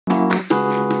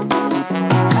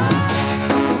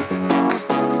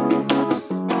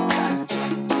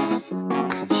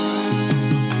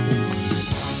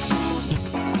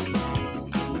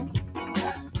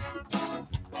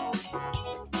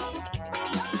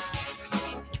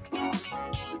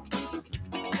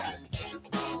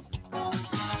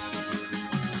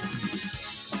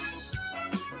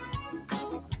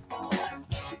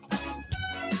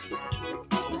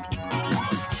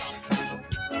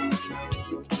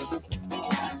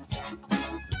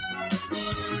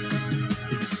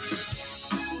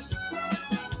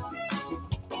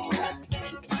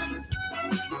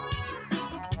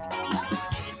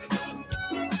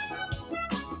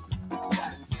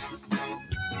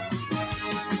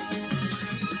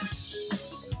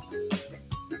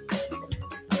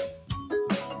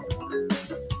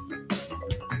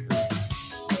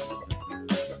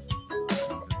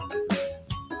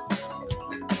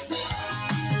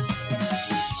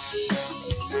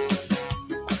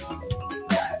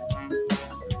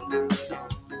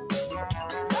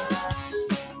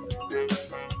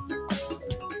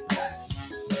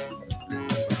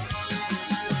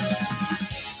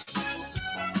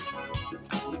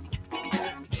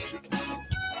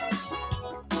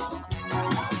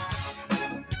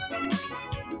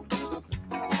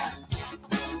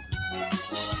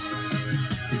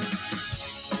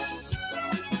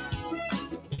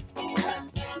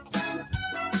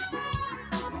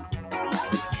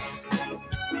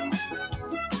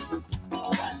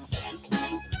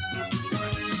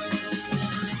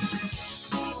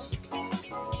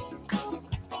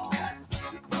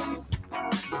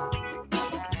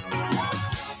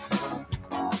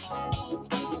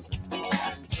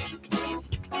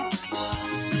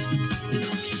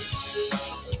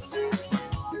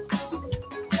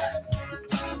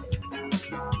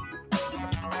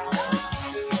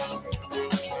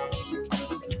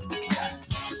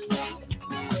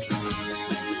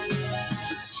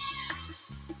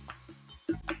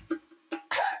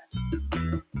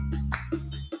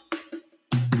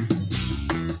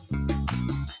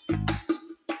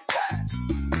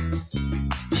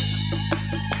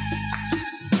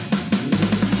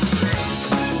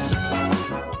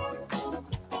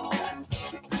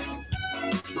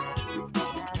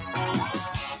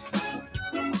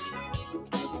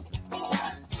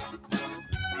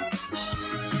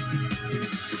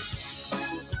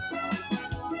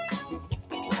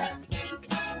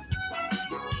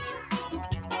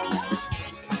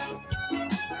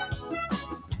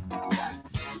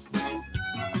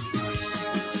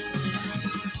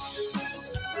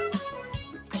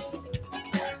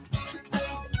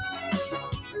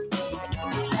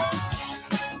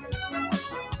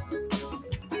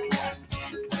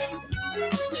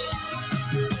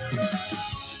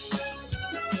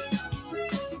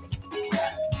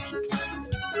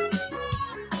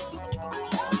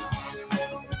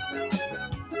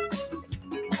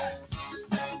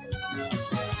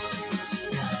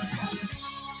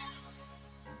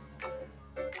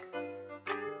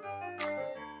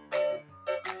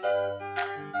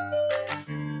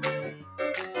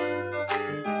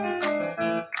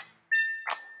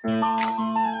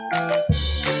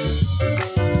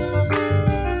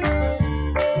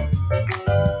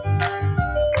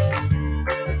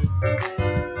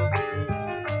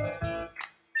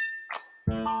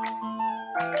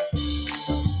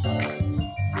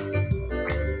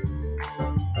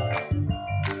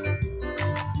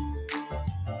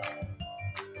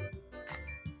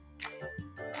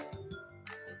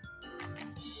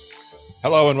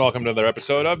Hello and welcome to another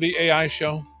episode of the AI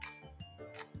Show.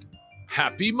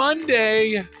 Happy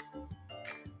Monday!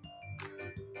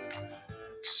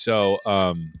 So,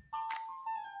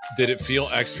 did it feel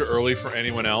extra early for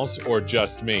anyone else or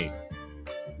just me?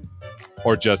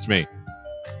 Or just me?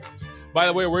 By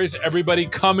the way, where is everybody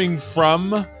coming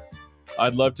from?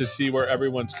 I'd love to see where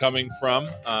everyone's coming from.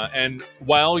 And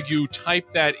while you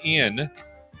type that in,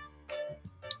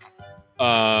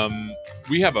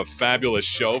 we have a fabulous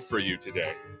show for you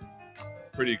today.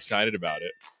 Pretty excited about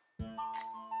it.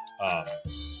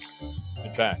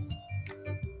 In fact,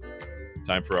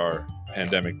 time for our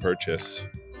pandemic purchase.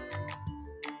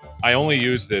 I only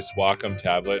use this Wacom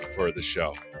tablet for the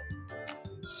show.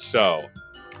 So,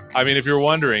 I mean, if you're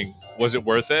wondering, was it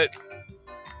worth it?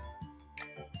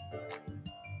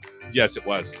 Yes, it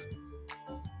was.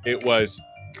 It was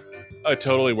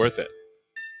totally worth it.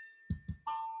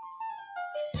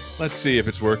 Let's see if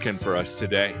it's working for us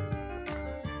today.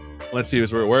 Let's see if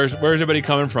it's working. Where's everybody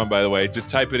coming from, by the way? Just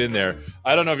type it in there.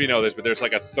 I don't know if you know this, but there's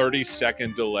like a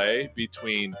 30-second delay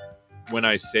between when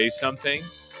I say something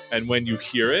and when you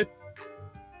hear it.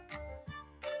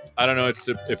 I don't know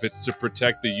if it's to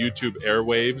protect the YouTube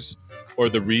airwaves or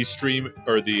the restream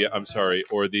or the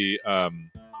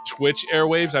Twitch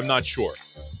airwaves. I'm not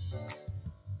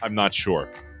sure.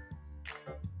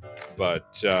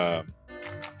 But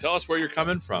tell us where you're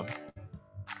coming from,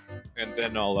 and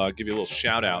then I'll give you a little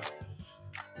shout out.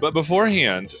 But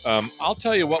beforehand, I'll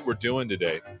tell you what we're doing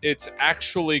today. It's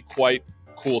actually quite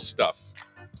cool stuff.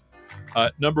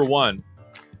 Number one,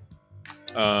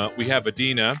 we have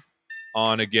Adina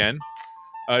on again.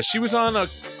 She was on I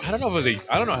don't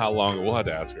know how long ago. We'll have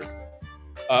to ask her.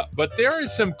 But there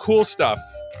is some cool stuff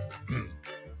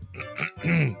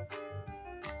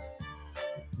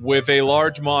with a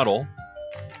large model,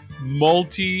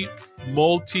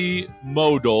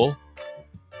 multimodal,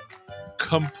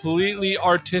 completely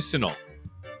artisanal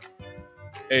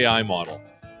AI model.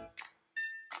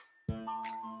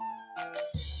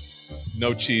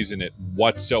 No cheese in it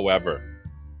whatsoever.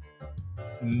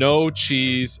 No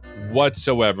cheese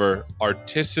whatsoever.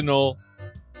 Artisanal,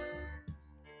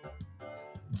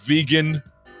 vegan,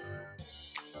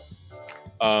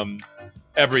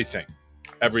 everything.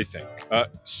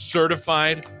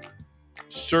 Certified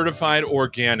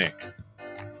organic.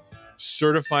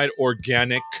 Certified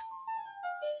organic.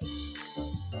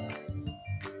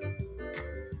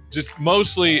 Just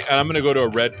mostly, and I'm going to go to a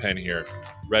red pen here.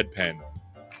 Red pen.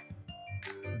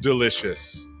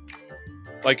 Delicious.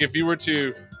 Like if you were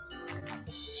to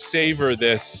savor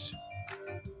this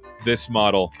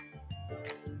model,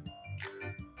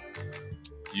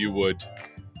 you would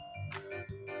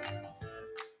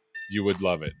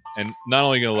love it. And not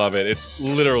only going to love it, it's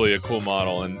literally a cool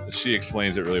model, and she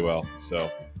explains it really well.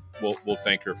 So we'll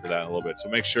thank her for that in a little bit. So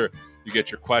make sure you get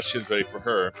your questions ready for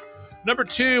her. Number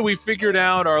two, we figured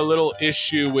out our little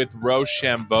issue with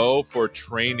Rochambeau for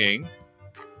training.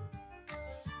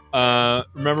 Remember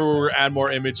we were add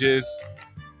more images?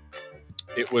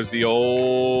 It was the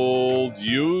old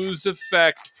use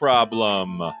effect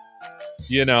problem.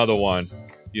 You know the one.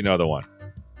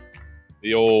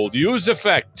 The old use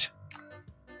effect.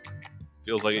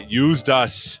 Feels like it used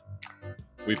us.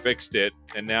 We fixed it,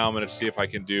 and now I'm going to see if I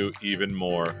can do even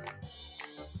more.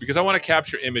 Because I want to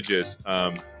capture images.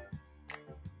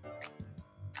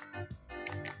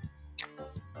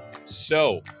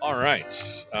 So, all right.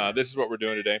 This is what we're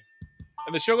doing today.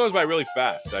 And the show goes by really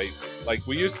fast.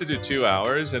 We used to do 2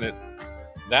 hours, and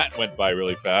that went by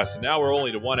really fast. And now we're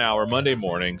only to 1 hour Monday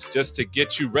mornings just to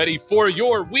get you ready for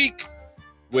your week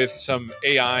with some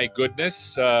AI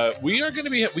goodness. We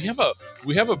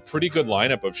have a pretty good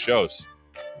lineup of shows.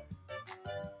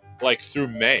 Like through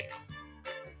May.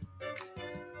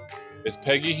 Is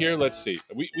Peggy here? Let's see.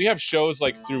 We have shows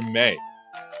like through May.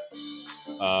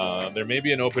 There may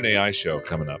be an open AI show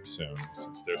coming up soon,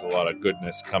 since there's a lot of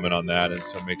goodness coming on that, and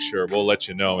so make sure we'll let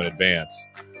you know in advance.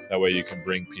 That way you can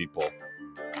bring people.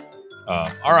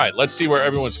 All right, let's see where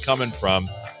everyone's coming from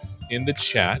in the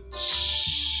chat.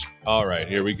 All right,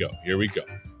 here we go.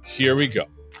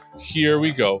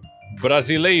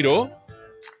 Brasileiro,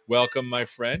 welcome, my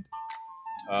friend.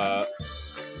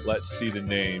 Let's see the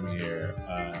name here.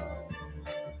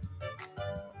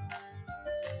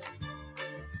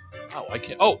 I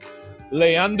can't. Oh,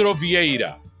 Leandro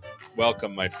Vieira.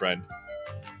 Welcome, my friend.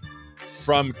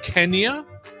 From Kenya.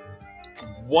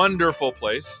 Wonderful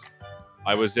place.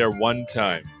 I was there one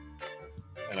time,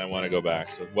 and I want to go back.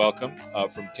 So welcome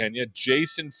from Kenya.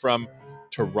 Jason from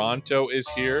Toronto is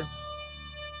here.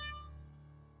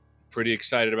 Pretty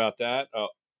excited about that. Oh,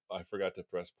 I forgot to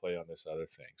press play on this other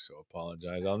thing, so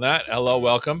apologize on that. Hello,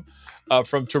 welcome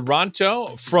from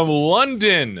Toronto. From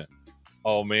London.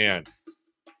 Oh, man.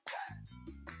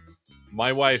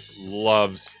 My wife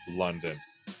loves London.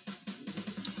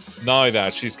 Not only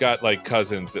that, she's got like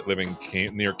cousins that live in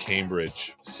near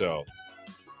Cambridge. So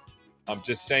I'm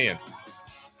just saying,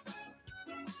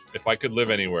 if I could live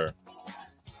anywhere,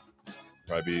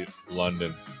 probably be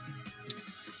London.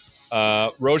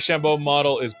 Rochambeau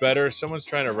model is better. Someone's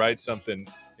trying to write something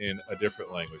in a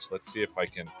different language. Let's see if I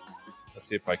can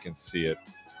see it.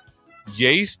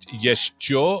 Jest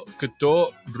jeszcze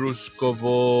kto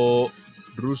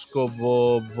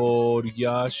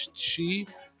ruskoworiaści.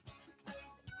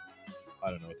 I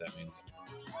don't know what that means,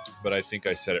 but I think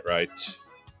I said it right.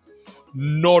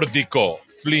 Nordico,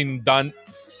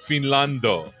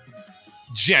 Finlando,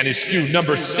 Janiscu,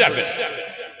 number 7.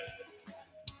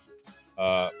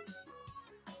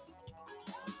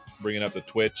 Bringing up the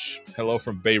Twitch. Hello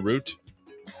from Beirut,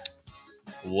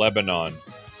 Lebanon.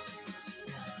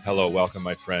 Hello, welcome,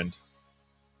 my friend.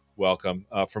 Welcome.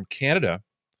 From Canada,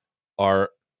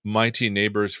 our mighty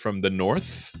neighbors from the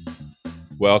north.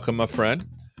 Welcome, my friend.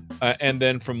 And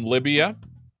then from Libya,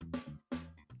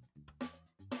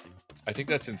 I think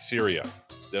that's in Syria.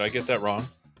 Did I get that wrong?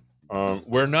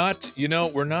 We're not,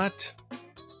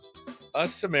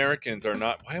 us Americans are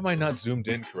not, why am I not zoomed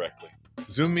in correctly?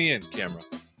 Zoom me in, camera.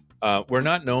 We're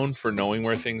not known for knowing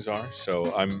where things are,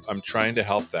 so I'm trying to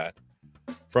help that.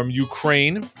 From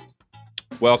Ukraine,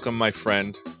 welcome, my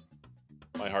friend.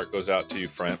 My heart goes out to you,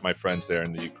 my friends there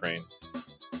in the Ukraine.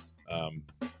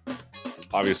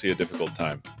 Obviously a difficult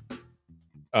time.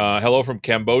 Hello from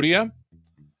Cambodia.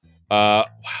 Wow,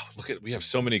 we have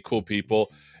so many cool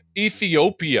people.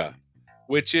 Ethiopia,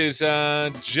 which is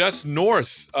just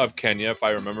north of Kenya, if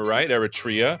I remember right.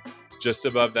 Eritrea, just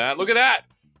above that. Look at that.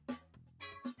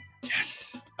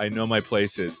 Yes, I know my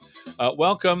places.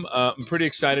 Welcome. I'm pretty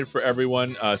excited for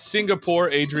everyone. Singapore,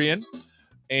 Adrian.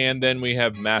 And then we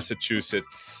have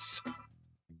Massachusetts.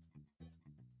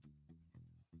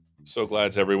 So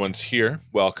glad everyone's here.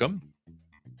 Welcome.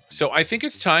 So I think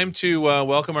it's time to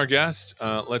welcome our guest.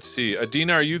 Let's see.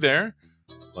 Adina, are you there?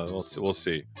 We'll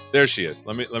see. There she is.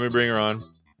 Let me bring her on.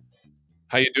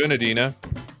 How you doing, Adina?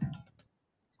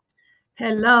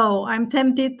 Hello. I'm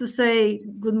tempted to say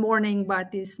good morning, but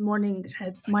it's morning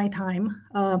at my time.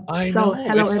 I know. Hello, it's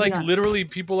everyone. Like literally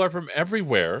people are from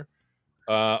everywhere.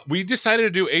 We decided to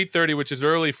do 8:30, which is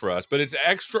early for us, but it's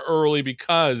extra early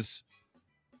because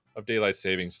of daylight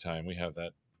savings time. We have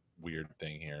that weird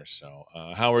thing here. So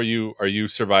how are you? Are you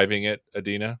surviving it,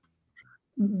 Adina?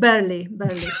 Barely.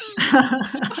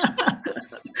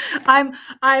 I'm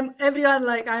everyone,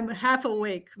 like, I'm half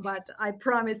awake, but I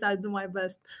promise I'll do my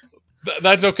best.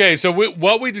 That's okay. So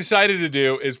what we decided to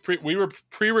do is we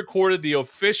pre-recorded the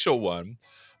official one,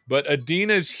 but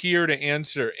Adina's here to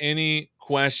answer any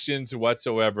questions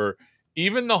whatsoever,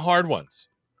 even the hard ones.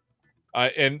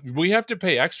 And we have to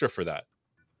pay extra for that.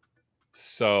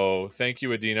 So thank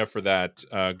you, Adina, for that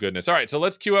goodness. All right, so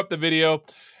let's cue up the video.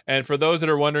 And for those that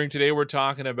are wondering, today we're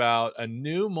talking about a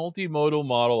new multimodal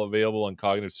model available on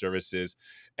cognitive services.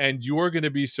 And you're going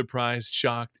to be surprised,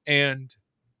 shocked, and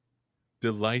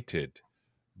delighted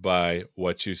by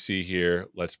what you see here.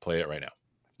 Let's play it right now.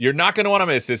 You're not going to want to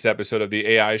miss this episode of the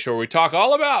AI Show, where we talk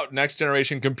all about next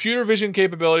generation computer vision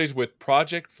capabilities with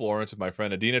Project Florence with my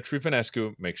friend Adina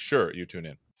Trufinescu. Make sure you tune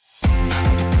in.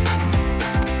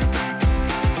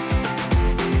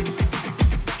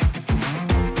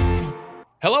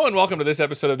 Hello and welcome to this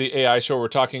episode of the AI Show. We're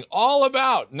talking all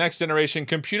about next generation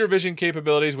computer vision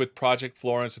capabilities with Project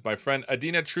Florence with my friend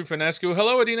Adina Trufinescu.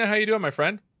 Hello, Adina. How you doing, my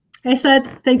friend? Hey, Seth.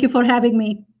 Thank you for having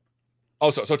me.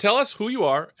 Oh, so tell us who you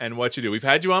are and what you do. We've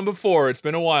had you on before. It's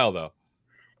been a while, though.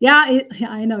 Yeah,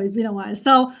 I know. It's been a while.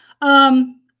 So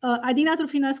Adina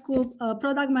Trufinescu,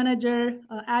 product manager,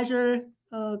 Azure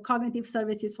Cognitive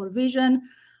Services for Vision.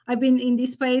 I've been in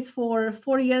this space for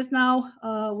 4 years now.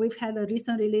 We've had a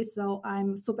recent release, so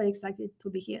I'm super excited to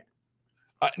be here.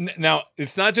 Now,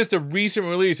 it's not just a recent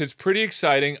release. It's pretty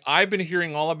exciting. I've been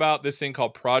hearing all about this thing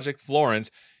called Project Florence.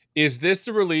 Is this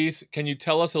the release? Can you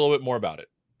tell us a little bit more about it?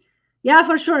 Yeah,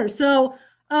 for sure. So,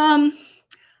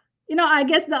 I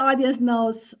guess the audience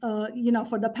knows,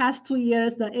 for the past 2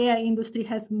 years, the AI industry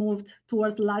has moved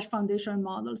towards large foundation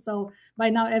models. So by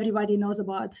now, everybody knows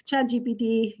about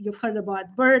ChatGPT. You've heard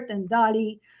about BERT and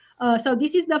DALL-E. So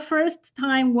this is the first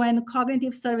time when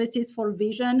Cognitive Services for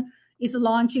Vision is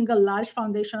launching a large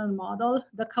foundational model.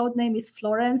 The code name is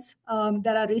Florence.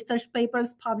 There are research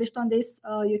papers published on this.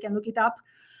 You can look it up.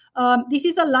 This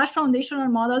is a large foundational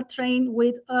model trained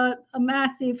with a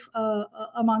massive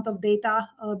amount of data,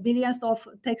 billions of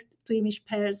text-to-image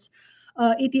pairs.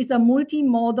 It is a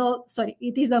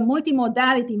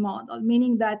multimodality model,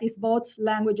 meaning that it's both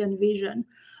language and vision.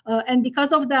 And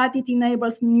because of that, it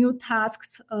enables new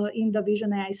tasks in the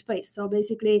vision AI space. So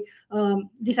basically,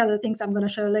 these are the things I'm going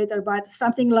to show later, but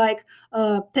something like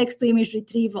text-to-image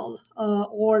retrieval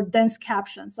or dense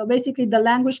captions. So basically, the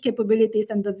language capabilities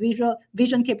and the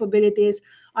vision capabilities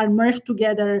are merged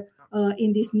together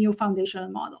in this new foundational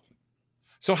model.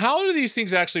 So how do these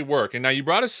things actually work? And now you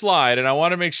brought a slide, and I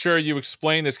want to make sure you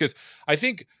explain this, because I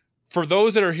think for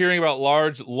those that are hearing about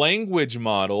large language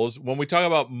models, when we talk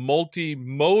about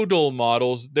multimodal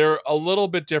models, they're a little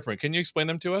bit different. Can you explain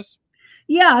them to us?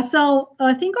 Yeah, so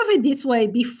think of it this way.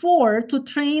 Before, to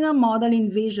train a model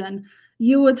in vision,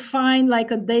 you would find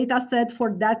like a data set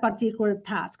for that particular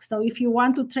task. So if you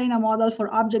want to train a model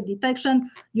for object detection,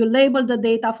 you label the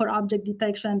data for object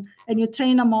detection, and you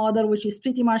train a model which is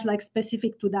pretty much like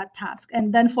specific to that task.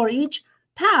 And then for each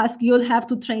task, you'll have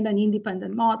to train an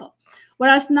independent model.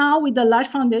 Whereas now with the large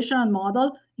foundational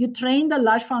model, you train the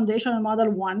large foundational model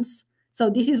once.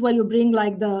 So this is where you bring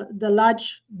like the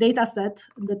large data set,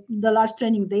 the large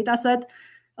training data set,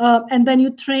 and then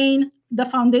you train the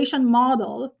foundation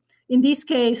model. In this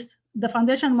case, the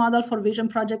foundation model for Vision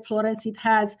Project Florence, it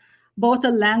has both a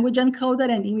language encoder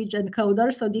and image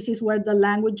encoder. So this is where the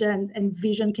language and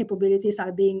vision capabilities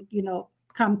are being,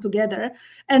 come together.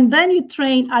 And then you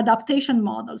train adaptation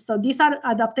models. So these are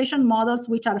adaptation models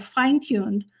which are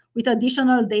fine-tuned with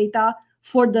additional data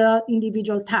for the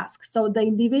individual tasks. So the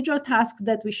individual tasks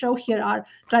that we show here are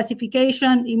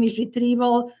classification, image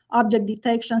retrieval, object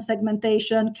detection,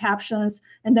 segmentation, captions,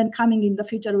 and then coming in the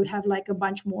future, we have like a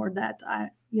bunch more that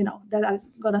are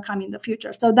going to come in the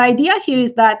future. So the idea here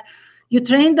is that you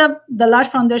train the large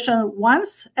foundation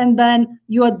once, and then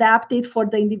you adapt it for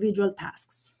the individual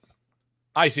tasks.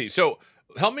 I see. So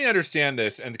help me understand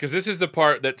this, and because this is the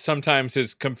part that sometimes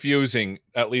is confusing,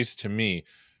 at least to me.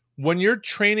 When you're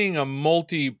training a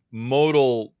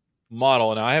multimodal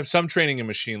model, and I have some training in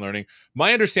machine learning,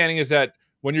 my understanding is that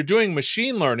when you're doing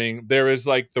machine learning, there is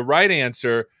like the right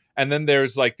answer, and then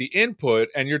there's like the input,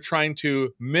 and you're trying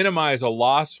to minimize a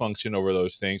loss function over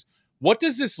those things. What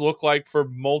does this look like for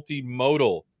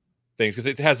multimodal things? Because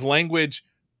it has language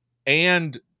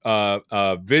and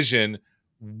vision.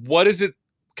 What is it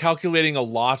calculating a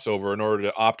loss over in order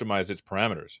to optimize its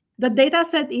parameters? The data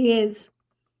set is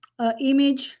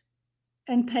image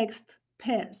and text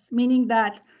pairs, meaning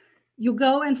that you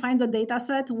go and find the data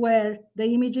set where the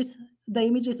images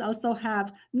also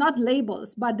have not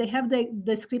labels, but they have the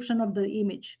description of the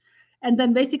image. And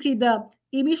then basically the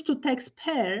image to text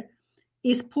pair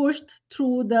is pushed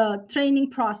through the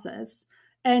training process.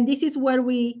 And this is where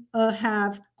we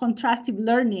have contrastive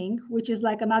learning, which is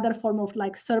like another form of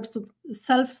like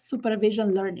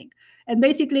self-supervision learning. And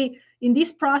basically in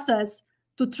this process,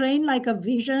 to train like a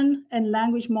vision and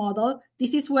language model,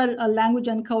 this is where a language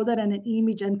encoder and an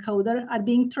image encoder are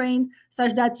being trained,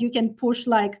 such that you can push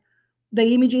like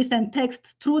the images and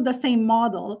text through the same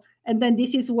model. And then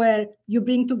this is where you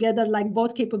bring together like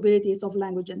both capabilities of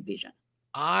language and vision.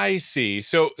 I see.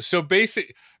 So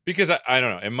basic, because I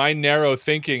don't know, in my narrow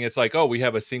thinking, it's like, oh, we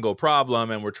have a single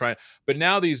problem and we're trying, but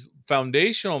now these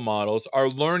foundational models are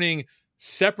learning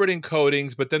separate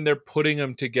encodings, but then they're putting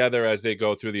them together as they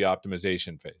go through the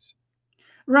optimization phase.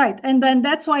 Right. And then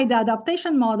that's why the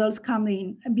adaptation models come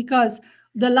in, because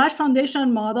the large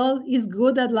foundation model is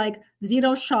good at like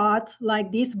zero shot,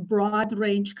 like this broad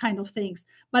range kind of things.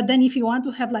 But then if you want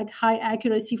to have like high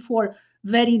accuracy for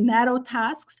very narrow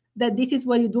tasks, that this is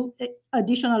where you do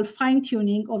additional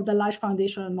fine-tuning of the large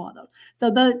foundational model.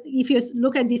 So if you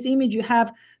look at this image, you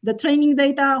have the training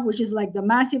data, which is like the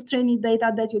massive training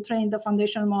data that you train the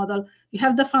foundational model. You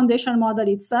have the foundational model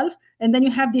itself, and then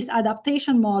you have these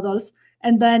adaptation models.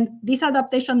 And then these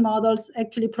adaptation models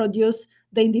actually produce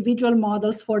the individual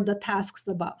models for the tasks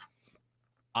above.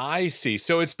 I see.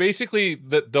 So it's basically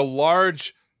the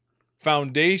large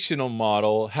foundational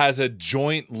model has a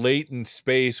joint latent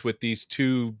space with these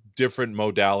two different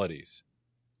modalities.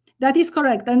 That is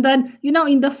correct. And then,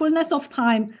 in the fullness of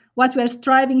time, what we're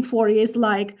striving for is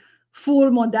like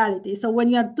full modality. So when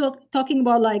you're talking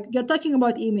about you're talking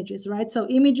about images, right? So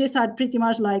images are pretty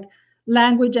much like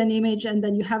language and image, and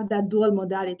then you have that dual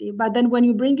modality. But then when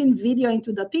you bring in video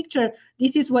into the picture,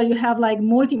 this is where you have like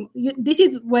this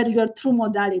is where your true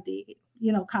modality,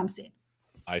 comes in.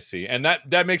 I see. And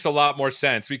that makes a lot more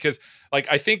sense, because like,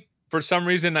 I think for some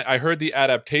reason I heard the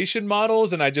adaptation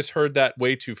models and I just heard that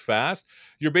way too fast.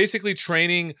 You're basically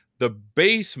training the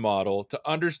base model to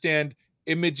understand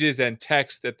images and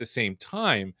text at the same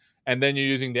time. And then you're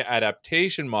using the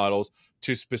adaptation models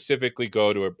to specifically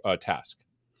go to a task.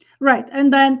 Right.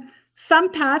 And then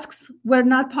some tasks were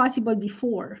not possible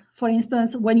before. For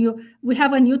instance, when we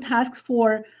have a new task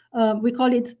for, we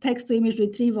call it text to image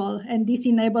retrieval. And this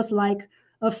enables like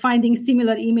finding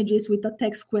similar images with a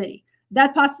text query.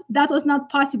 That was not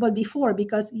possible before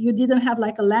because you didn't have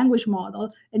like a language model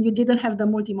and you didn't have the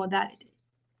multimodality.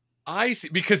 I see,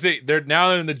 because they're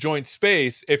now in the joint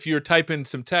space. If you're typing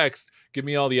some text, give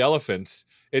me all the elephants,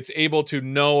 it's able to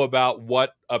know about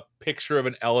what a picture of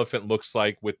an elephant looks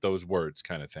like with those words,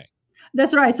 kind of thing.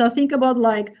 That's right. So think about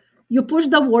like you push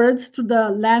the words to the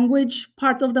language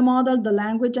part of the model, the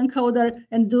language encoder,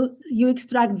 and you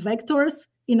extract vectors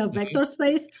in a vector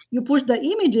space. You push the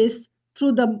images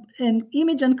through an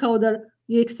image encoder.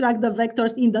 You extract the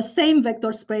vectors in the same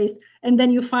vector space, and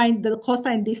then you find the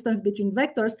cosine distance between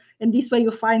vectors, and this way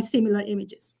you find similar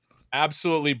images.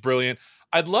 Absolutely brilliant.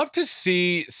 I'd love to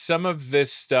see some of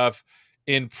this stuff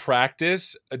in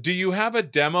practice. Do you have a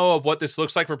demo of what this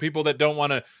looks like for people that don't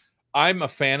want to? I'm a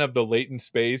fan of the latent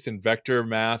space and vector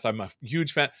math. I'm a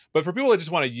huge fan. But for people that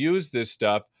just want to use this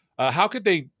stuff, how could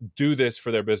they do this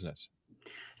for their business?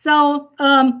 So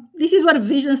this is where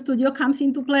Vision Studio comes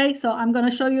into play. So I'm going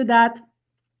to show you that.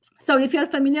 So if you're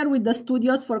familiar with the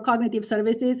studios for cognitive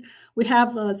services, we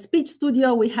have a speech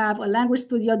studio, we have a language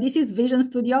studio. This is Vision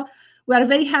Studio. We are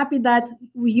very happy that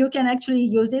you can actually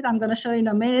use it. I'm going to show you in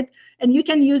a minute. And you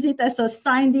can use it as a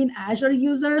signed in Azure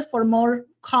user for more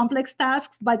complex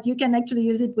tasks, but you can actually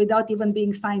use it without even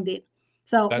being signed in.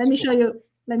 So let me show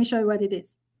you what it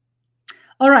is.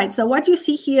 All right, so what you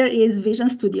see here is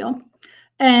Vision Studio.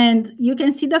 And you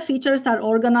can see the features are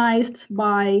organized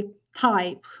by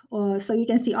type. So you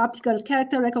can see optical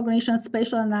character recognition,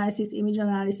 spatial analysis, image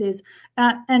analysis,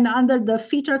 and under the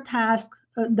feature task,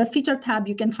 the feature tab,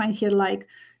 you can find here like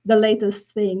the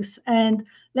latest things. And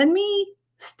let me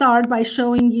start by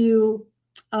showing you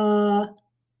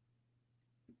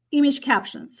image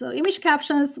captions. So image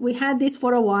captions, we had this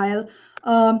for a while.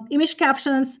 Image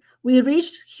captions, we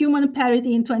reached human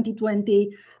parity in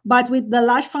 2020, but with the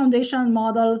large foundation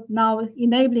model now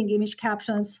enabling image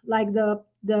captions, like the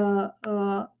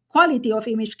quality of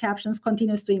image captions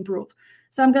continues to improve.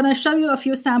 So I'm going to show you a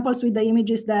few samples with the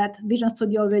images that Vision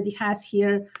Studio already has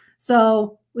here.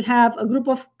 So we have a group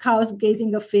of cows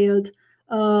gazing a field.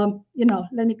 Let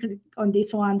me click on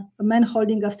this one, a man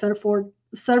holding a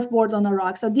surfboard on a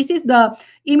rock. So this is the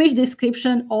image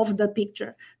description of the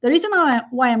picture. The reason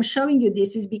why I'm showing you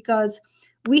this is because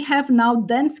we have now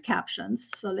dense captions.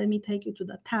 So let me take you to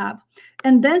the tab.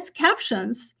 And dense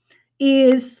captions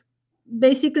is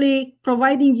basically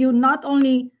providing you not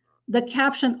only the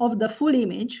caption of the full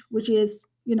image, which is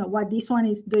what this one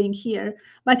is doing here,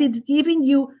 but it's giving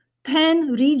you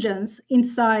 10 regions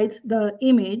inside the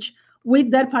image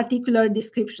with their particular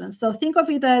description. So think of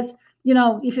it as,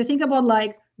 if you think about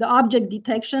like the object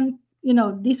detection,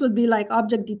 this would be like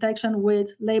object detection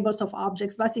with labels of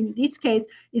objects. But in this case,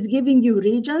 it's giving you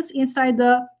regions inside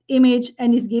the image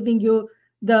and it's giving you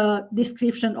the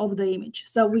description of the image.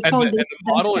 So we call this. The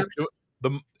model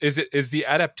is the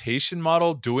adaptation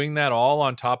model doing that all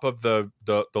on top of the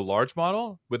large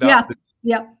model without?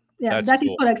 Yeah, that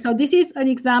is correct. So this is an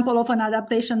example of an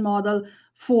adaptation model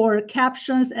for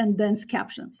captions and dense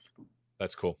captions.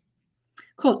 That's cool.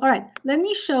 Cool. All right. Let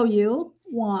me show you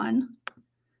one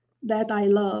that I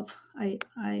love.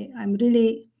 I'm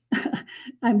really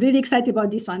I'm really excited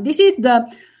about this one. This is the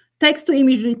text to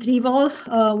image retrieval.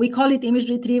 We call it image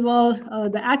retrieval.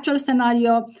 The actual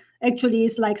scenario actually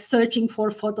is like searching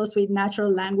for photos with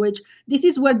natural language. This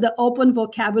is where the open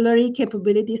vocabulary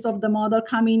capabilities of the model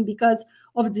come in because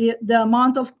of the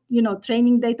amount of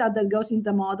training data that goes in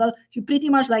the model. You pretty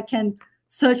much like can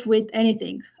search with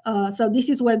anything. So this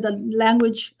is where the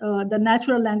language, the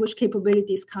natural language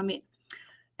capabilities come in.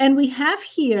 And we have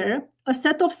here a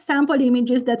set of sample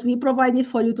images that we provided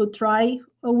for you to try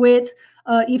with.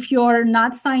 If you're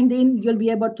not signed in, you'll be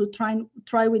able to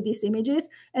try with these images,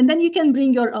 and then you can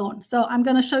bring your own. So I'm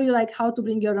going to show you like how to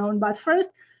bring your own. But first,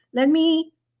 let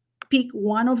me pick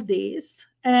one of these.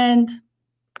 And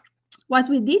what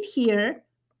we did here,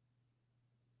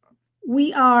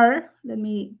 let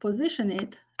me position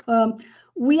it.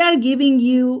 We are giving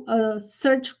you a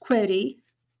search query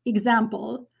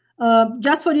example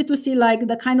just for you to see like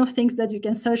the kind of things that you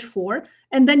can search for.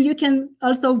 And then you can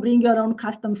also bring your own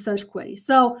custom search query.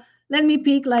 So let me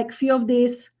pick like a few of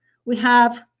these. We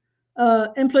have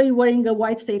employee wearing a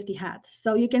white safety hat.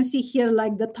 So you can see here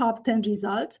like the top 10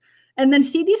 results. And then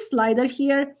see this slider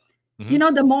here. You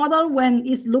know, the model, when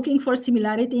it's looking for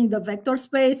similarity in the vector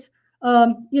space,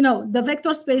 you know, the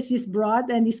vector space is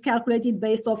broad and is calculated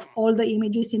based off all the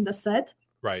images in the set.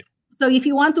 Right. So if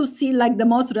you want to see like the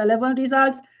most relevant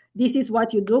results, this is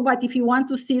what you do. But if you want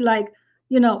to see like,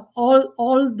 you know,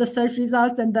 all the search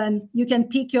results, and then you can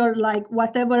pick your like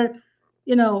whatever,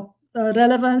 you know,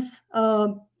 relevance,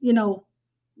 you know,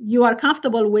 you are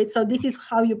comfortable with. So this is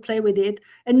how you play with it.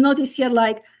 And notice here,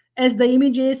 like, as the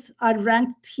images are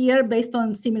ranked here based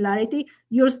on similarity,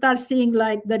 you'll start seeing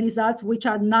like the results which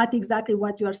are not exactly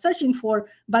what you are searching for,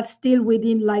 but still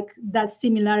within like that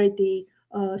similarity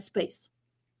space.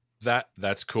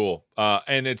 That's cool.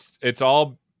 And it's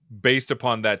all based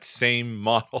upon that same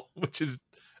model, which is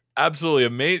absolutely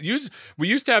amazing. We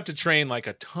used to have to train like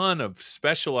a ton of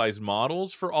specialized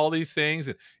models for all these things,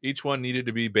 and each one needed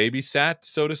to be babysat,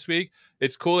 so to speak.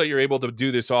 It's cool that you're able to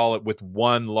do this all with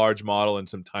one large model and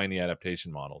some tiny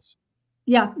adaptation models.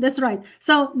 Yeah, that's right.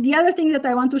 So the other thing that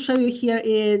I want to show you here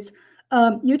is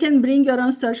you can bring your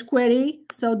own search query.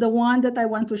 So the one that I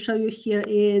want to show you here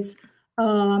is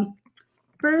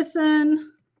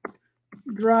person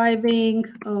driving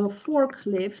a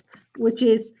forklift, which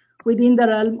is within the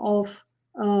realm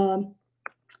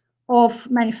of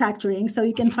manufacturing. So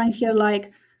you can find here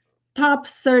like top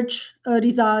search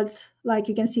results, like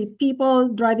you can see people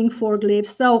driving forklifts.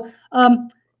 So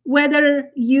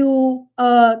whether you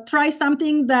try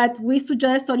something that we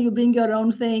suggest or you bring your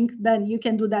own thing, then you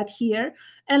can do that here.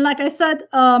 And like I said,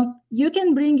 you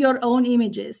can bring your own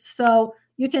images. So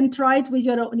you can try it with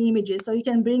your own images. So you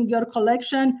can bring your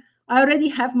collection. I already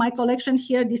have my collection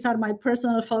here. These are my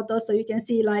personal photos. So you can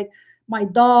see like my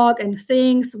dog and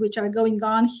things which are going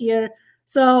on here.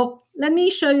 So let me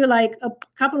show you like a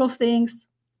couple of things.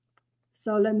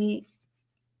 So let me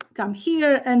come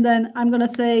here, and then I'm going to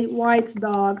say white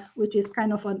dog, which is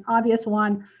kind of an obvious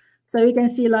one. So you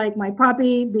can see like my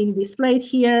puppy being displayed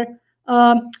here.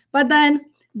 But then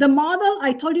the model,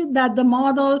 I told you that the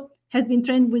model has been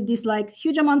trained with this like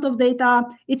huge amount of data.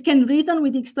 It can reason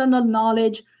with external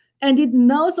knowledge, and it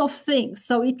knows of things.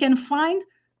 So it can find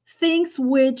things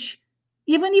which,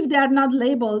 even if they are not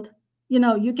labeled, you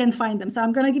know, you can find them. So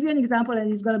I'm going to give you an example,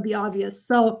 and it's going to be obvious.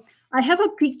 So I have a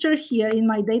picture here in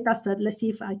my data set. Let's see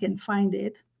if I can find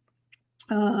it.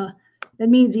 Let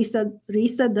me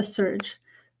reset the search.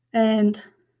 And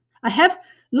I have,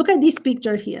 look at this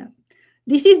picture here.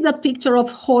 This is the picture of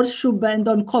Horseshoe Bend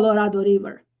on Colorado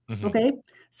River. Okay.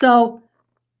 So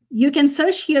you can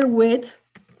search here with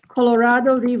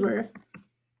Colorado River.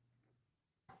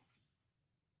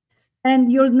 And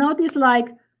you'll notice like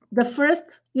the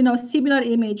first, you know, similar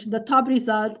image, the top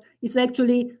result is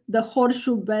actually the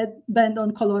Horseshoe Bend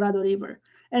on Colorado River.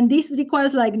 And this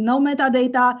requires like no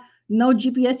metadata, no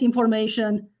GPS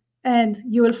information, and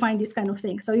you will find this kind of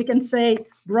thing. So you can say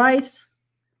Bryce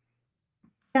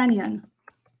Canyon,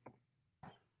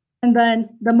 and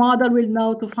then the model will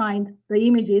know to find the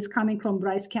images coming from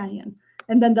Bryce Canyon.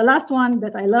 And then the last one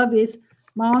that I love is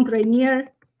Mount Rainier.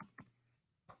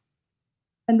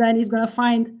 And then it's going to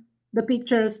find the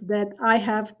pictures that I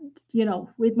have, you know,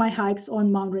 with my hikes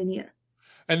on Mount Rainier.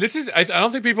 And this is, I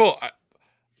don't think people,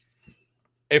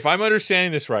 if I'm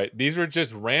understanding this right, these are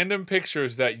just random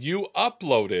pictures that you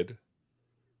uploaded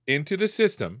into the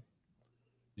system.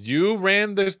 You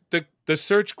ran the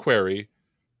search query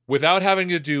without having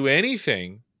to do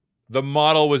anything. The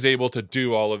model was able to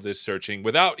do all of this searching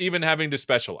without even having to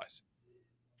specialize.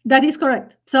 That is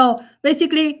correct. So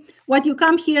basically, what you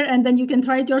come here and then you can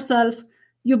try it yourself.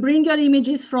 You bring your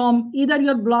images from either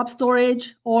your blob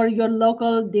storage or your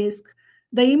local disk.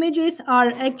 The images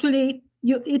are actually,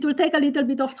 it will take a little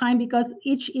bit of time because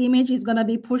each image is going to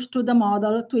be pushed to the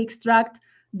model to extract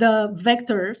the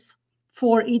vectors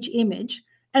for each image.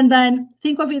 And then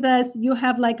think of it as you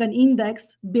have like an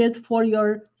index built for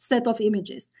your set of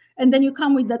images. And then you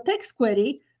come with the text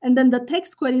query, and then the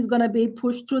text query is going to be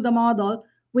pushed to the model.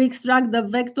 We extract the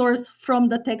vectors from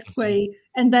the text query.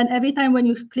 And then every time when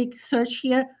you click search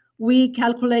here, we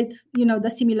calculate, you know,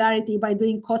 the similarity by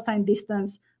doing cosine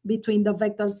distance between the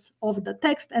vectors of the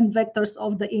text and vectors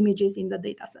of the images in the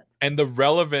data set. And the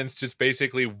relevance just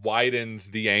basically widens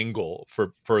the angle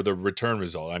for the return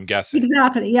result, I'm guessing.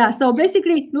 Exactly, yeah. So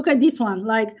basically, look at this one.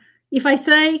 Like if I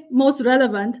say most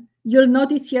relevant, you'll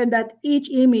notice here that each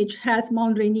image has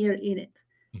Mount Rainier in it.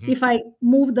 If I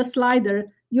move the slider,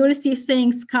 you'll see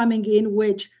things coming in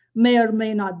which may or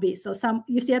may not be. So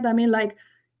you see what I mean? Like,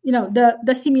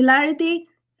 the similarity,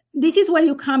 this is where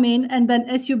you come in, and then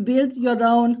as you build your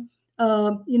own,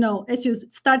 as you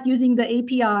start using the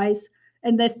APIs,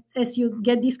 and as you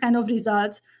get these kind of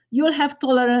results, you'll have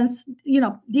tolerance.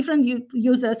 Different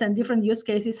users and different use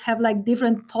cases have like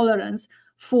different tolerance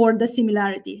for the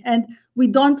similarity, and we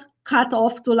don't cut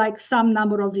off to like some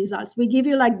number of results. We give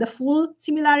you like the full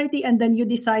similarity, and then you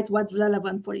decide what's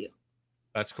relevant for you.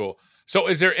 That's cool. So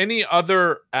is there any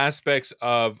other aspects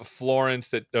of Florence,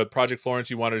 that Project Florence,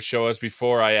 you wanted to show us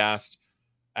before I ask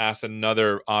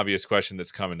another obvious question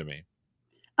that's coming to me?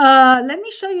 Let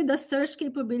me show you the search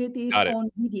capabilities on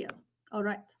video. All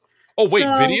right. Oh, wait,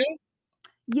 video?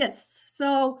 Yes.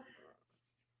 So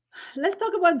let's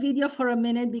talk about video for a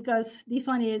minute, because this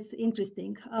one is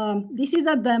interesting. This is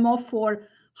a demo for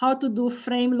how to do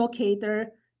frame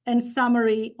locator and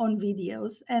summary on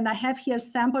videos. And I have here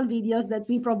sample videos that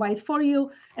we provide for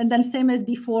you. And then same as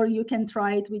before, you can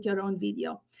try it with your own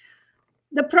video.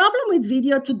 The problem with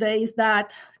video today is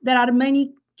that there are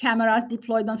many cameras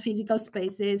deployed on physical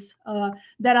spaces.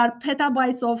 There are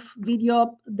petabytes of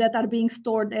video that are being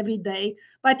stored every day.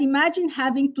 But imagine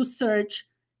having to search,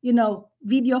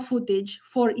 video footage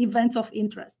for events of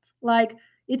interest. Like,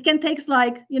 it can take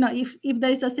like, if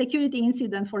there is a security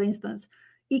incident, for instance,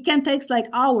 it can take like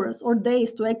hours or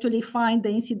days to actually find the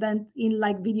incident in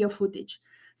like video footage.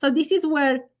 So this is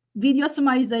where video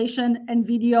summarization and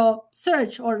video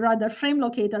search, or rather frame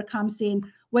locator, comes in,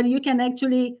 where you can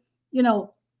actually,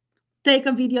 take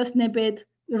a video snippet,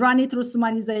 run it through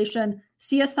summarization,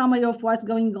 see a summary of what's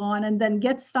going on, and then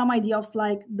get some idea of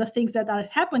like the things that are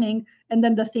happening, and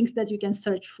then the things that you can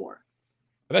search for.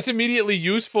 That's immediately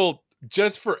useful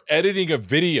just for editing a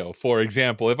video, for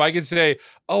example. If I could say,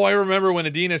 oh, I remember when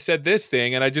Adina said this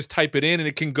thing, and I just type it in and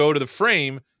it can go to the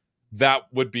frame, that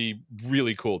would be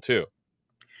really cool too.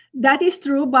 That is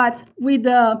true, but with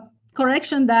the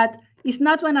correction that it's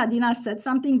not when Adina said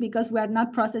something, because we are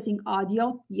not processing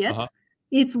audio yet.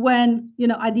 It's when,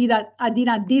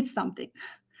 Adina did something.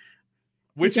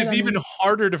 Which is even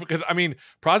harder to, because I mean,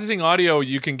 processing audio,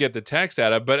 you can get the text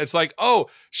out of, but it's like, oh,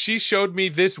 she showed me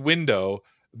this window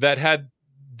that had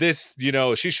this,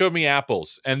 she showed me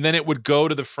apples, and then it would go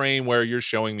to the frame where you're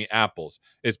showing me apples.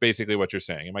 It's basically what you're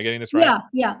saying. Am I getting this right?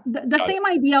 Yeah. The same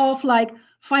idea of like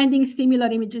finding similar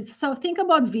images. So think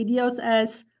about videos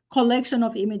as collection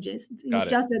of images.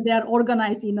 It's just that they are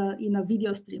organized in a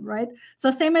video stream, right? So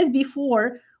same as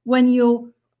before, when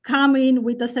you come in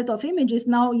with a set of images,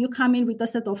 now you come in with a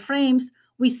set of frames.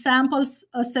 We sample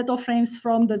a set of frames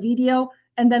from the video,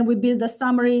 and then we build a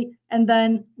summary, and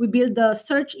then we build the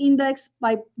search index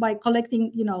by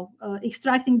collecting,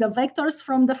 extracting the vectors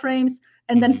from the frames.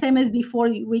 And then same as before,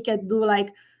 we can do like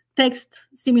text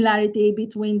similarity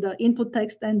between the input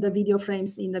text and the video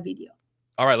frames in the video.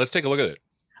 All right, let's take a look at it.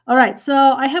 All right, so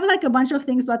I have like a bunch of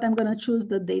things, but I'm going to choose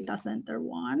the data center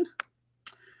one.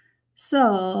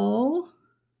 So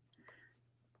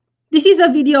this is a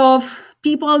video of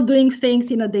people doing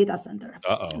things in a data center,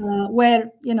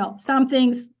 where, some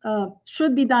things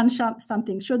should be done, some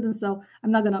things shouldn't. So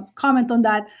I'm not going to comment on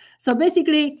that. So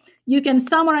basically, you can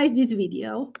summarize this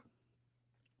video,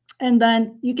 and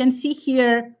then you can see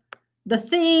here the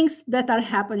things that are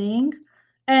happening.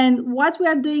 And what we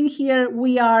are doing here,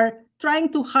 we are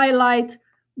trying to highlight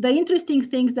the interesting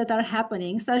things that are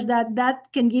happening, such that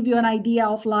that can give you an idea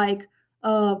of like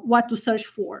what to search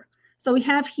for. So we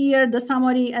have here the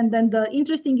summary, and then the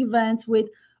interesting events with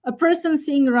a person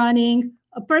seeing running,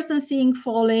 a person seeing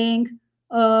falling,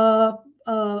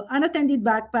 unattended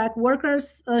backpack,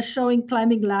 workers showing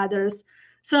climbing ladders.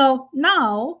 So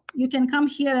now you can come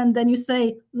here, and then you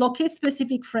say, locate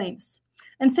specific frames.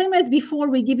 And same as before,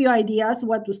 we give you ideas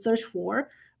what to search for,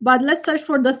 but let's search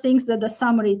for the things that the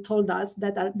summary told us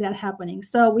that are happening.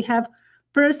 So we have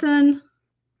person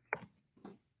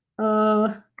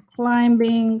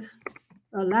climbing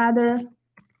a ladder.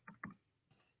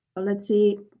 So let's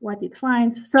see what it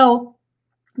finds. So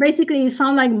basically, it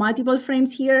found like multiple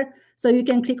frames here. So you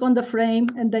can click on the frame,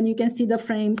 and then you can see the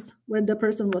frames where the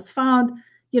person was found.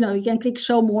 You can click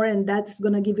show more, and that's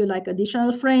going to give you like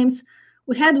additional frames.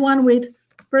 We had one with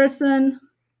person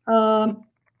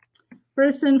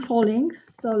falling.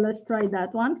 So let's try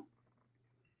that one.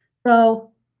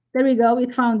 So there we go.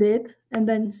 It found it. And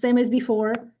then same as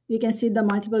before, you can see the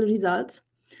multiple results.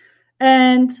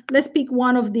 And let's pick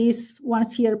one of these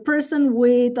ones here, person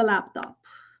with a laptop.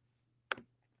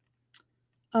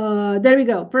 There we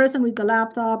go, person with a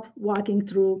laptop walking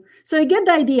through. So you get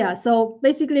the idea. So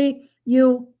basically,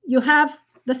 you have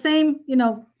the same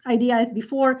idea as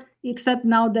before, except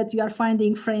now that you are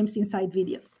finding frames inside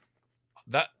videos.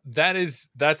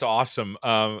 That's awesome.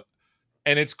 And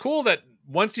it's cool that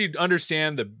once you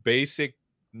understand the basic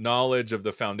knowledge of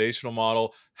the foundational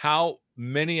model, how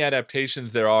many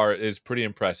adaptations there are is pretty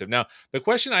impressive. Now, the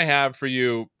question I have for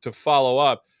you to follow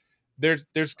up,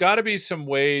 there's got to be some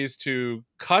ways to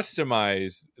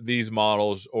customize these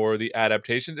models or the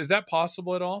adaptations. Is that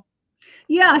possible at all?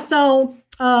 Yeah, so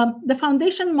the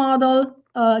foundation model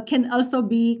can also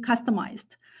be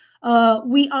customized.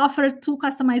 We offer 2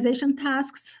 customization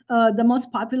tasks, the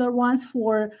most popular ones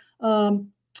for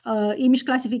image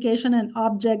classification and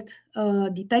object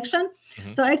detection.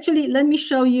 Mm-hmm. So actually, let me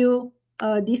show you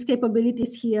these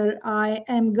capabilities here. I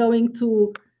am going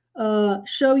to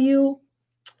show you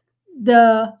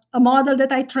a model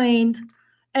that I trained.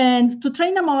 And to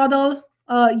train a model,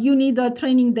 you need a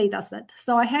training data set.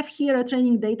 So I have here a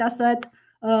training data set.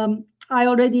 I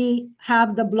already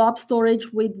have the blob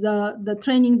storage with the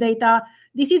training data.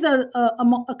 This is a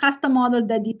custom model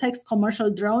that detects commercial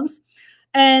drones.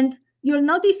 And you'll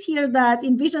notice here that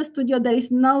in Vision Studio, there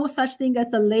is no such thing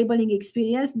as a labeling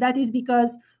experience. That is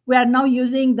because we are now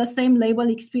using the same label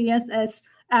experience as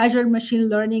Azure Machine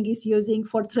Learning is using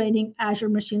for training Azure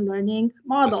Machine Learning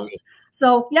models.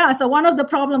 So yeah, so one of the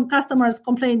problem customers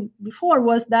complained before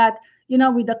was that,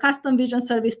 with the custom vision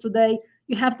service today,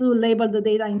 you have to label the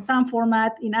data in some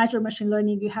format. In Azure Machine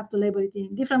Learning, you have to label it in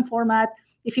a different format.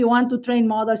 If you want to train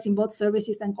models in both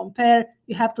services and compare,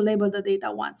 you have to label the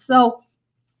data once. So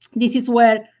this is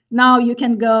where now you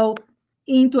can go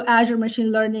into Azure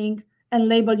Machine Learning and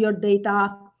label your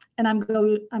data. And I'm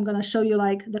going to show you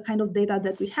like the kind of data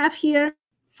that we have here.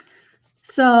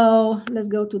 So let's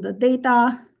go to the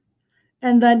data.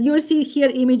 And then you'll see here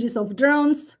images of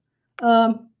drones.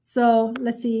 So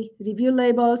let's see, review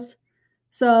labels.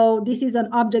 So this is an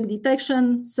object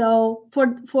detection. So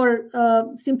for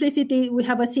simplicity, we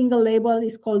have a single label.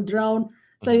 It's called drone.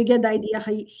 So you get the idea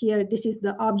here. This is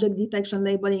the object detection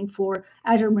labeling for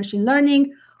Azure Machine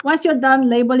Learning. Once you're done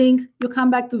labeling, you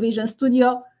come back to Vision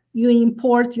Studio, you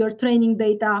import your training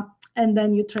data, and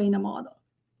then you train a model.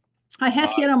 I have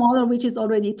here a model which is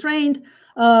already trained.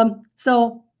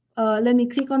 So let me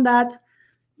click on that.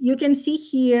 You can see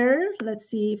here, let's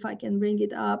see if I can bring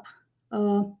it up.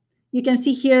 You can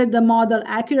see here the model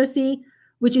accuracy,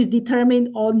 which is determined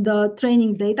on the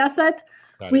training data set.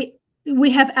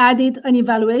 We have added an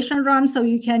evaluation run, so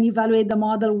you can evaluate the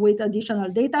model with additional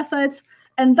data sets.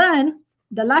 And then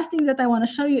the last thing that I want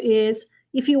to show you is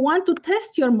if you want to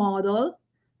test your model,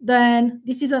 then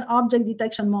this is an object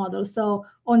detection model. So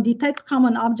on detect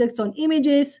common objects on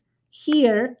images,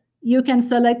 here you can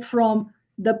select from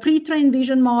the pre-trained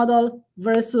vision model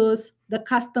versus the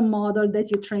custom model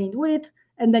that you trained with,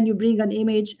 and then you bring an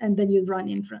image and then you run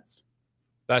inference.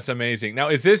 That's amazing. Now,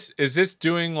 is this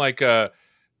doing like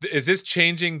is this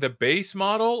changing the base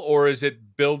model, or is it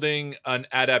building an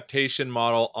adaptation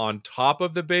model on top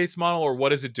of the base model, or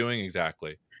what is it doing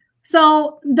exactly?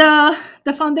 So the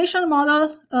foundation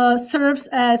model serves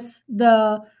as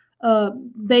the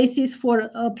basis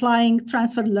for applying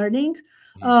transfer learning.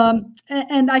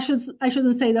 And I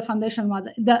shouldn't say the foundation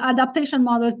model, the adaptation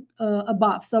model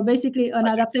above. So basically, an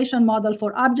adaptation model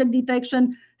for object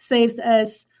detection serves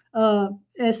as the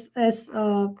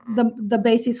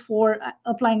basis for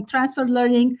applying transfer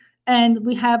learning, and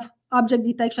we have object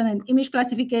detection and image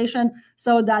classification.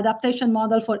 So the adaptation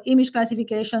model for image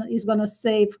classification is going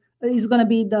to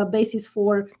be the basis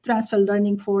for transfer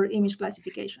learning for image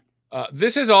classification.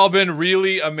 This has all been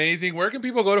really amazing. Where can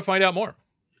people go to find out more?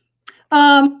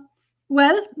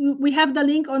 Well, we have the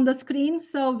link on the screen.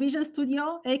 So Vision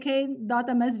Studio,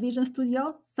 aka.ms Vision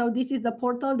Studio. So this is the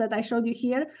portal that I showed you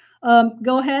here.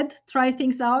 Go ahead, try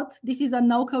things out. This is a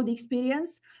no-code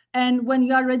experience. And when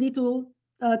you are ready to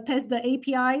test the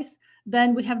APIs,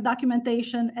 then we have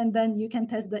documentation, and then you can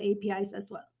test the APIs as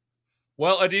well.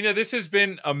 Well, Adina, this has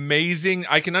been amazing.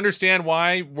 I can understand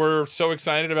why we're so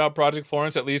excited about Project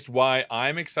Florence, at least why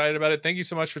I'm excited about it. Thank you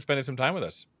so much for spending some time with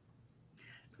us.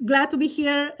 Glad to be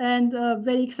here, and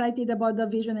very excited about the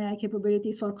Vision AI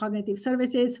capabilities for cognitive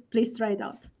services. Please try it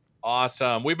out.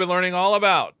 Awesome. We've been learning all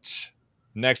about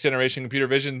next generation computer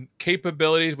vision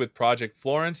capabilities with Project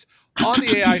Florence on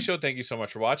the AI Show. Thank you so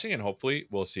much for watching, and hopefully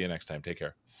we'll see you next time. Take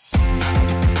care.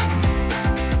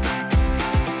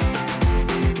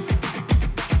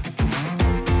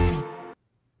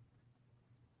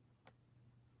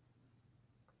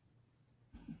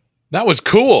 That was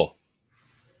cool.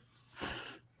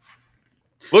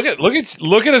 Look at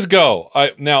us go.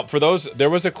 Now, for those, there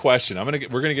was a question.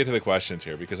 We're gonna get to the questions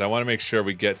here because I want to make sure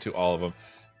we get to all of them.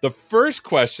 The first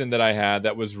question that I had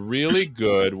that was really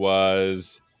good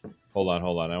was, hold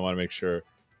on. I want to make sure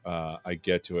I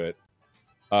get to it.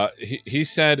 He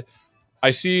said,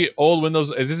 I see old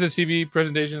Windows. Is this a CV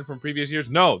presentation from previous years?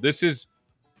 No, this is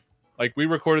like we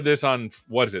recorded this on,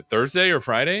 what is it, Thursday or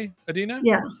Friday, Adina?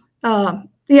 Yeah.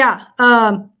 Yeah.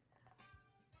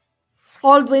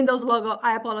 Old Windows logo.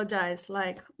 I apologize.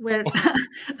 Like we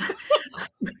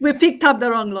picked up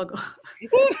the wrong logo.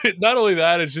 Not only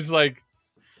that, it's just like,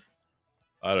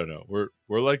 I don't know.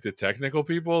 We're like the technical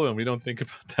people, and we don't think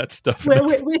about that stuff.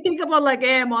 We think about like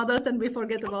AI models, and we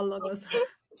forget about logos.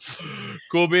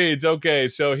 Cool beans. Okay,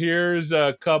 so here's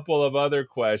a couple of other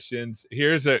questions.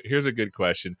 Here's a good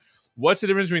question. What's the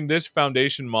difference between this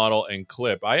foundation model and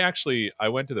clip? I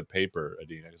went to the paper,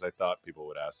 Adina, because I thought people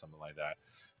would ask something like that.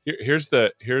 Here's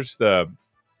the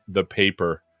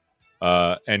paper,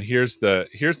 and here's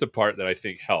the part that I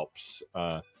think helps.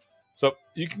 So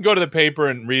you can go to the paper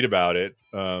and read about it,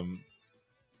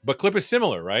 but clip is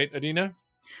similar, right, Adina?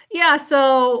 Yeah,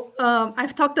 so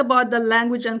I've talked about the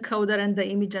language encoder and the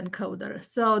image encoder.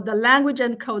 So the language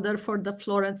encoder for the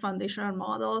Florence foundational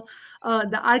model,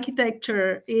 the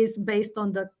architecture is based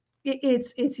on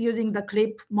it's using the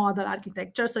clip model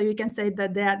architecture. So you can say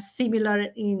that they are similar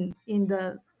in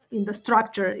the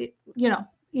structure.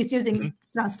 It's using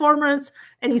transformers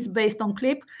and it's based on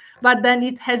clip, but then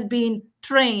it has been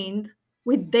trained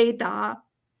with data,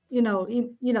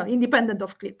 independent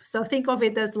of clip. So think of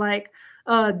it as like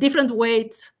different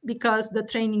weights because the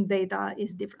training data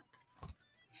is different.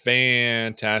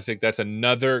 Fantastic. That's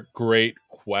another great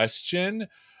question.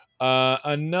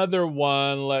 Another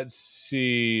one. Let's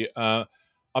see. I'm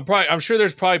sure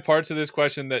there's probably parts of this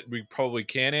question that we probably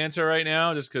can't answer right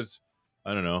now, just because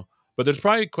I don't know. But there's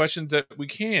probably questions that we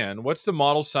can. What's the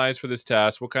model size for this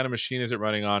task? What kind of machine is it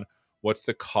running on? What's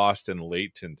the cost and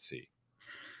latency?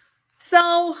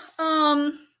 So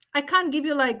I can't give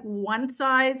you like one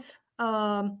size.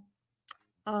 So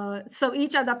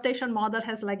each adaptation model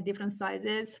has like different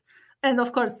sizes. And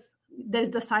of course,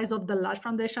 there's the size of the large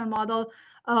foundation model.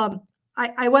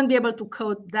 I won't be able to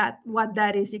code what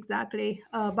that is exactly.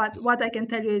 But what I can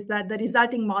tell you is that the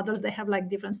resulting models, they have like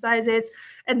different sizes.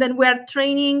 And then we're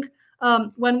training,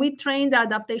 when we train the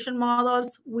adaptation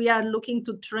models, we are looking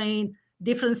to train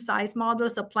different size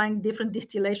models, applying different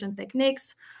distillation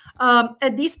techniques.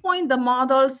 At this point, the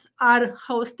models are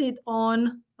hosted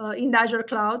in the Azure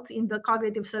cloud, in the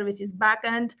cognitive services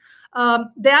backend.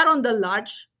 They are on the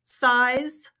large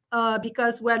size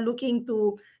because we're looking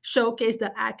to showcase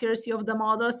the accuracy of the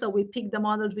model. So we pick the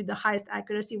models with the highest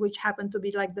accuracy, which happen to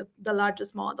be like the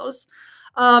largest models.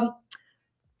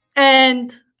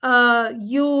 And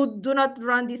you do not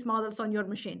run these models on your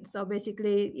machine. So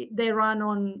basically, they run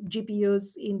on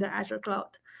GPUs in the Azure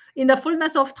cloud. In the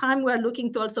fullness of time, we're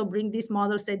looking to also bring these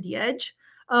models at the edge.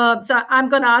 So I'm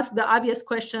going to ask the obvious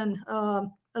question,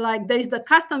 like there is the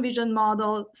custom vision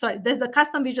model. Sorry, there's the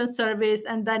custom vision service.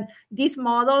 And then these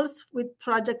models with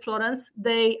Project Florence,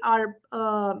 they are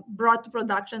brought to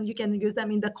production. You can use them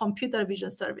in the computer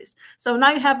vision service. So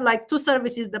now you have like two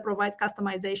services that provide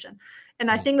customization.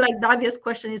 And I think like the obvious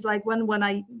question is like, when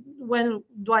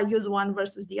do I use one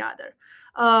versus the other?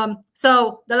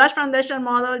 So the large foundation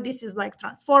model, this is like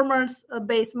transformers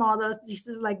based models. This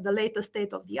is like the latest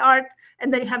state of the art.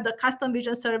 And then you have the custom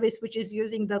vision service, which is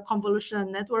using the convolutional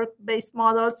network based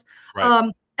models.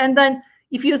 Right. And then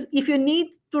if you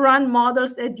need to run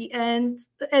models at the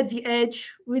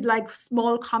edge with like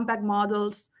small compact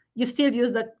models, you still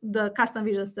use the custom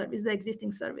vision service, the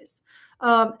existing service.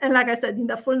 And like I said, in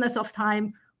the fullness of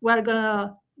time, we're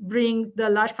gonna bring the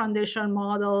large foundation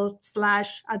model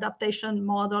 / adaptation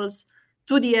models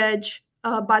to the edge.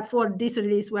 But for this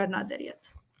release, we're not there yet.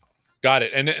 Got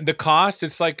it. And the cost,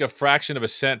 it's like a fraction of a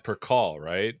cent per call,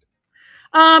 right?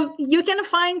 You can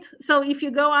find, so if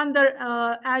you go under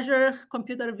Azure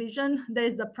Computer Vision, there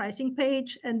is the pricing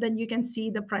page, and then you can see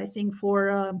the pricing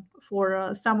for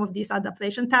some of these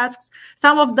adaptation tasks.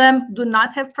 Some of them do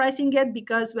not have pricing yet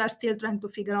because we are still trying to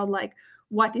figure out like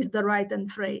what is the right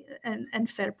and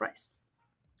fair price.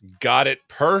 Got it.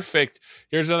 Perfect.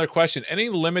 Here's another question. Any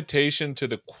limitation to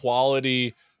the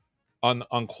quality on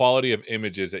quality of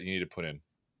images that you need to put in?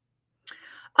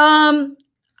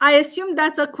 I assume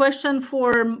that's a question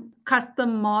for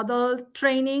custom model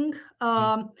training.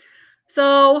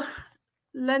 So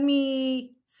let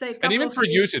me say, and even for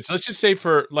usage, let's just say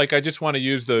for like, I just want to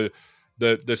use the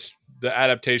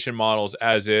adaptation models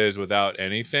as is without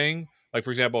anything. Like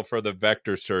for example, for the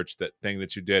vector search, that thing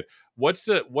that you did, what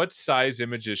size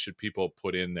images should people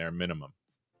put in there minimum?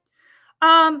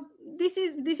 This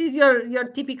is your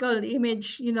typical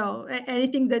image,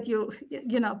 anything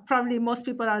that probably most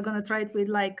people are going to try it with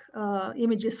like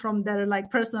images from their like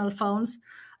personal phones.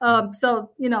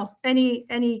 So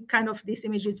any kind of these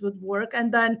images would work.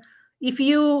 And then if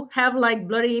you have like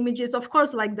blurry images, of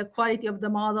course, like the quality of the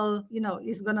model,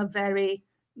 is going to vary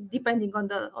depending on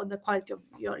the quality of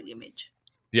your image.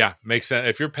 Yeah, makes sense.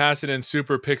 If you're passing in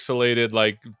super pixelated,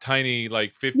 like tiny,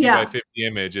 like 50 by 50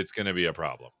 image, it's going to be a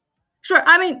problem. Sure.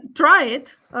 I mean, try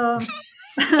it.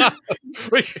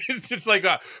 It's just like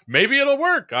maybe it'll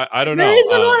work. I don't know. Maybe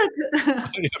it'll work.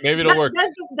 Maybe it'll work.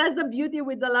 That's the beauty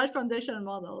with the large foundation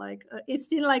model. Like it's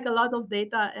still like a lot of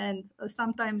data, and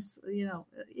sometimes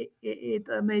it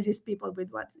amazes people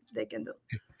with what they can do.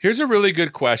 Here's a really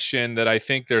good question that I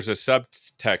think there's a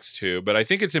subtext to, but I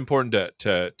think it's important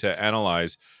to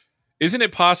analyze. Isn't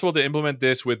it possible to implement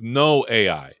this with no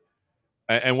AI?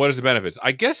 And what is the benefits?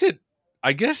 I guess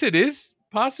it is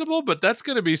possible, but that's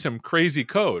going to be some crazy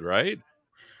code, right?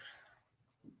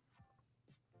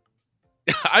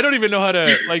 I don't even know how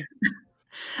to like.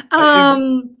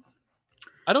 I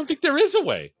don't think there is a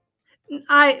way.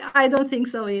 I don't think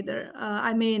so either.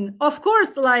 I mean, of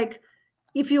course, like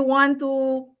if you want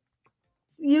to,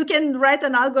 you can write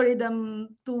an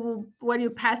algorithm to where you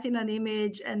pass in an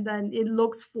image and then it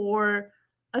looks for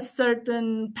a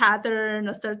certain pattern,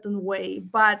 a certain way.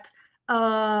 But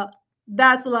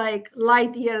that's like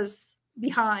light years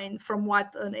behind from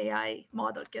what an AI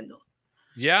model can do.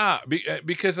 Yeah,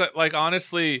 because like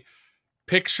honestly,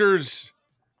 pictures,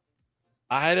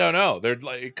 I don't know. They're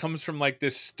like, it comes from like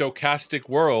this stochastic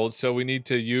world, so we need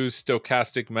to use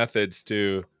stochastic methods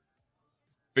to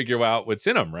figure out what's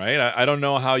in them, right? I don't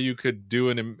know how you could do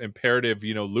an imperative,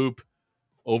 loop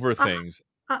over things.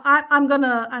 I'm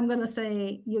gonna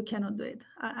say you cannot do it.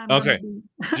 Okay,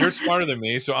 you're smarter than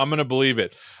me, so I'm gonna believe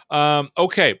it.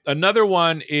 Okay, another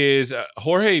one is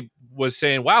Jorge was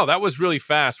saying, "Wow, that was really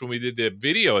fast when we did the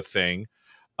video thing.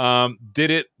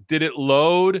 Did it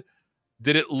load?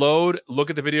 Did it load? Look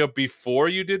at the video before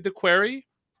you did the query?"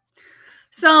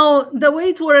 So the way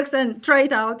it works, and try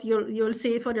it out, you'll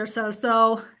see it for yourself.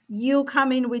 So you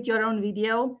come in with your own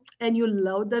video and you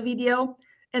load the video,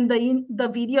 and the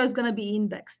video is going to be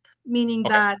indexed, meaning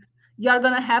that you're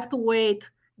going to have to wait,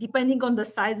 depending on the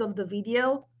size of the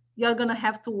video, you're going to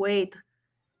have to wait a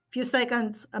few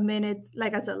seconds, a minute.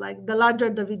 Like I said, like the larger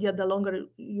the video, the longer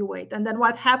you wait. And then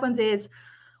what happens is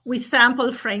we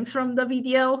sample frames from the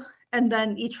video, and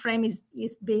then each frame is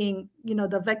being,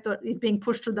 the vector is being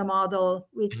pushed to the model.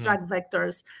 We extract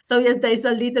vectors. So yes, there's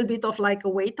a little bit of like a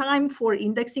wait time for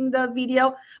indexing the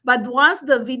video. But once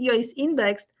the video is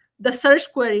indexed, the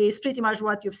search query is pretty much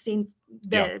what you've seen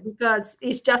there, because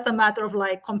it's just a matter of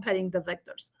like comparing the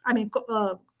vectors. I mean,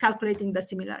 calculating the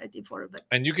similarity for a vector.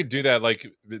 And you could do that like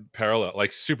parallel,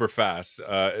 like super fast,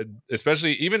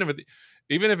 especially even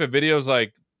if a video is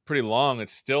like pretty long,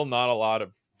 it's still not a lot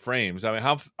of frames. I mean,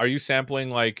 how are you sampling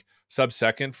like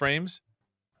sub-second frames?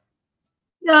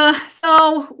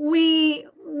 So we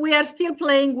are still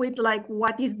playing with like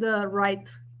what is the right,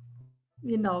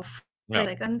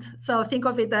 second. So think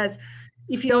of it as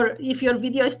if your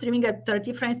video is streaming at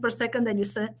 30 frames per second and you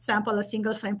sample a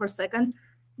single frame per second,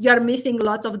 you're missing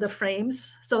lots of the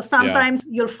frames. So sometimes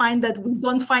you'll find that we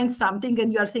don't find something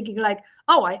and you're thinking like,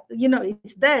 oh,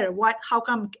 it's there. Why? How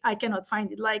come I cannot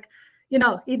find it? Like,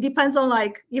 it depends on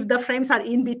like if the frames are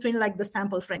in between like the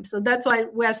sample frames. So that's why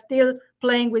we're still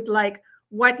playing with like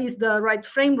what is the right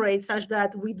frame rate such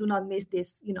that we do not miss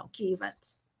these, key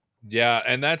events. Yeah,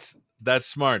 and that's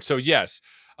smart. So yes,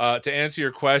 to answer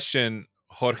your question,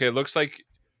 Jorge, it looks like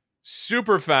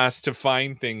super fast to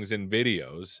find things in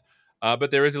videos, but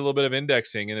there is a little bit of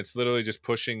indexing, and it's literally just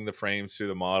pushing the frames through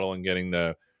the model and getting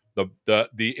the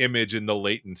image in the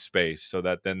latent space so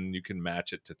that then you can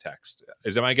match it to text.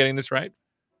 Am I getting this right?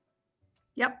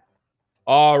 Yep.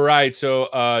 All right.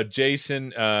 So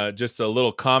Jason, just a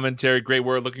little commentary. Great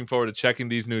work. Looking forward to checking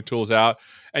these new tools out.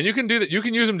 And you can do that. You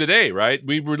can use them today, right?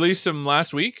 We released them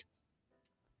last week.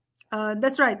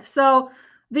 That's right. So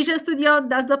Vision Studio,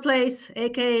 that's the place,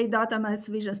 aka.ms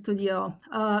Vision Studio.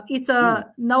 It's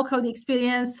a no-code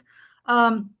experience.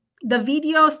 The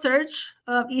video search,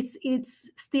 it's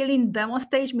still in demo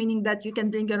stage, meaning that you can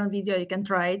bring your own video, you can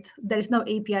try it. There is no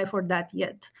API for that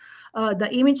yet. The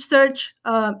image search,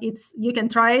 you can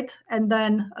try it, and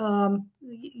then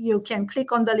you can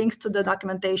click on the links to the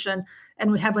documentation,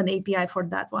 and we have an API for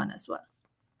that one as well.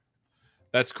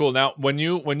 That's cool. Now, when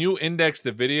you index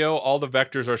the video, all the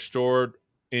vectors are stored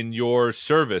in your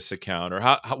service account, or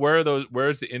where are those? Where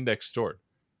is the index stored?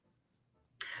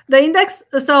 The index.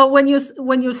 So when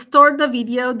you store the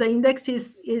video, the index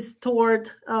is stored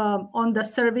on the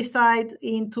service side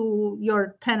into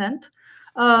your tenant,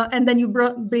 and then you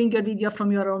bring your video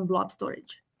from your own blob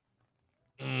storage.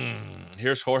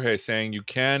 Here's Jorge saying you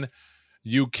can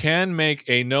you can make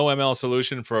a no ML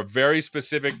solution for a very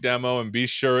specific demo and be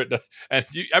sure it. And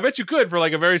I bet you could for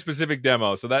like a very specific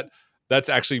demo. So that's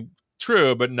actually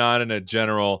true, but not in a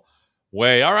general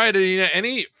way. All right, Adina,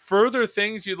 any further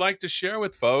things you'd like to share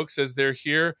with folks as they're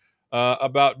here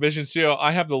about Vision Studio?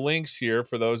 I have the links here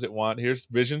for those that want. Here's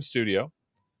Vision Studio.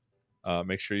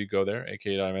 Make sure you go there,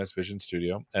 aka.ms Vision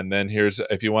Studio. And then here's,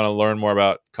 if you want to learn more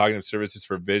about cognitive services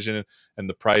for vision and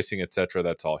the pricing, etc.,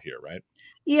 that's all here, right?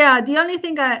 Yeah, the only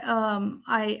thing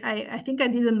I think I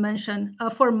didn't mention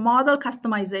for model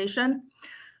customization,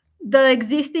 the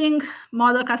existing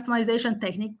model customization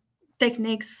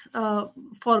techniques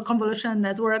for convolutional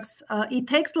networks, it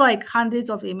takes like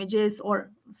hundreds of images or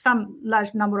some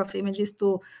large number of images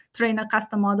to train a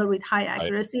custom model with high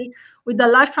accuracy. Right. With the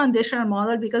large foundational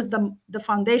model, because the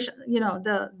foundation,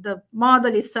 the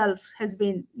model itself has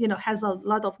been, has a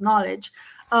lot of knowledge.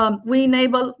 We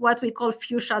enable what we call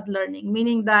few-shot learning,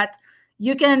 meaning that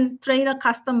you can train a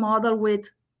custom model with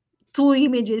 2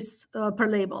 images per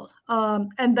label.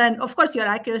 And then, of course, your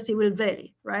accuracy will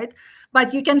vary, right?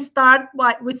 But you can start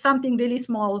with something really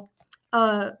small,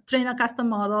 train a custom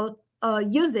model,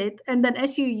 use it. And then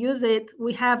as you use it,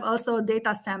 we have also a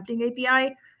data sampling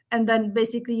API. And then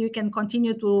basically you can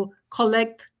continue to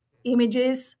collect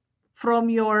images from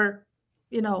your,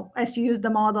 as you use the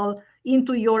model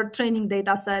into your training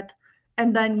data set.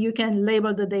 And then you can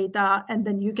label the data, and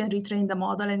then you can retrain the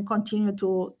model and continue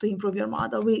to improve your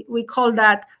model. We call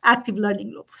that active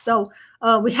learning loop. So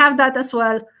we have that as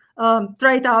well.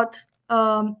 Try it out.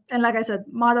 And like I said,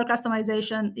 model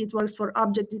customization, it works for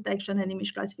object detection and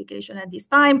image classification at this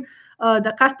time.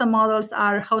 The custom models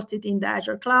are hosted in the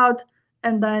Azure cloud.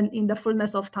 And then in the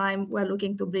fullness of time, we're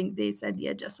looking to bring this at the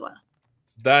edge as well.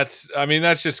 That's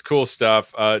just cool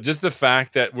stuff. Just the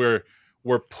fact that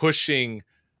we're pushing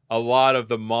a lot of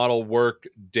the model work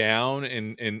down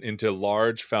into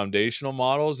large foundational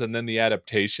models, and then the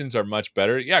adaptations are much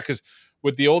better. Yeah, because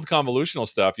with the old convolutional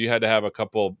stuff, you had to have a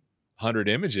couple hundred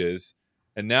images,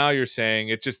 and now you're saying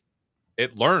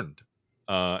it learned,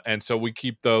 and so we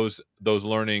keep those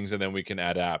learnings, and then we can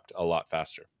adapt a lot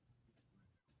faster.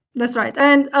 That's right.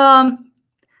 And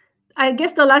I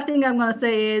guess the last thing I'm going to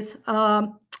say is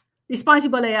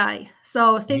responsible AI.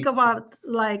 So think about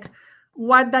like,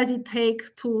 what does it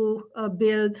take to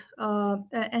build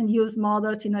and use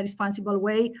models in a responsible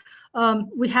way?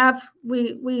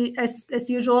 We as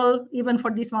usual, even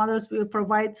for these models, we will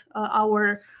provide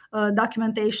our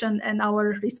documentation and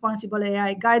our responsible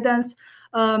AI guidance.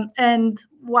 And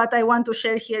what I want to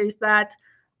share here is that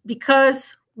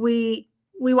because we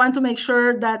want to make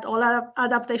sure that all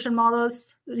adaptation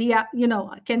models,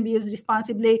 can be used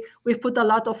responsibly. We've put a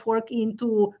lot of work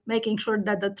into making sure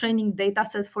that the training data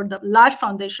set for the large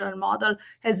foundational model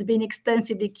has been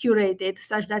extensively curated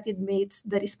such that it meets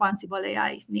the responsible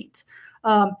AI needs.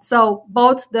 So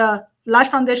both the large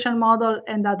foundation model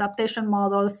and the adaptation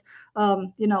models,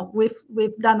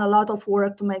 we've done a lot of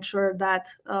work to make sure that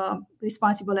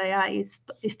responsible AI is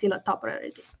still a top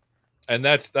priority. And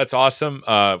that's awesome.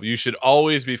 You should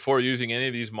always, before using any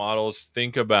of these models,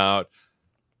 think about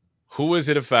who is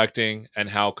it affecting and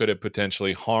how could it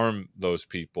potentially harm those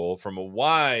people from a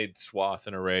wide swath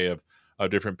and array of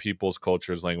different peoples,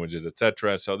 cultures, languages,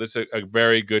 etc. So this is a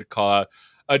very good call out.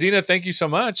 Adina, thank you so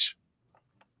much.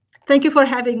 Thank you for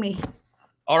having me.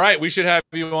 All right. We should have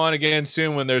you on again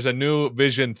soon when there's a new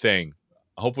vision thing.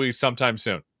 Hopefully sometime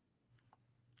soon.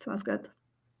 Sounds good.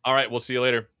 All right. We'll see you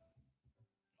later.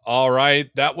 All right.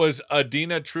 That was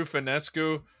Adina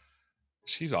Trufinescu.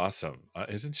 She's awesome,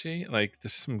 isn't she? Like,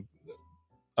 there's some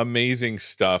amazing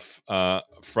stuff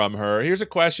from her. Here's a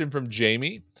question from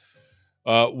Jamie.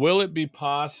 Will it be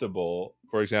possible,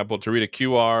 for example, to read a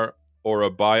QR or a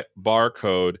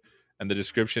barcode and the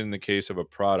description in the case of a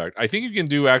product? I think you can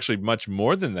do actually much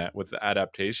more than that with the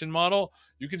adaptation model.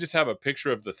 You can just have a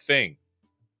picture of the thing.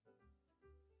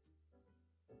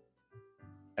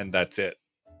 And that's it.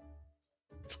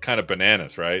 It's kind of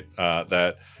bananas, right?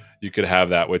 That you could have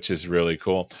that, which is really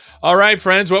cool. All right,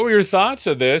 friends, what were your thoughts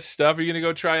of this stuff? Are you going to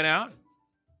go try it out?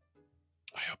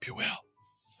 I hope you will.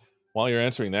 While you're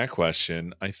answering that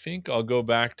question, I think I'll go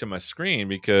back to my screen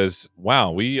because,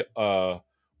 wow, we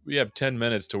have 10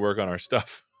 minutes to work on our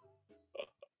stuff.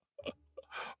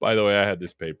 By the way, I had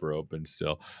this paper open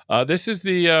still. This is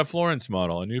the Florence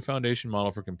model, a new foundation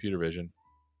model for computer vision.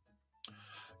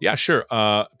 Yeah, sure.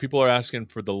 People are asking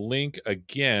for the link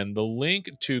again. The link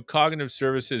to Cognitive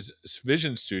Services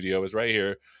Vision Studio is right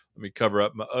here. Let me cover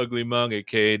up my ugly mug at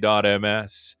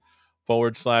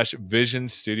ka.ms/Vision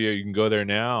Studio. You can go there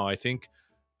now. I think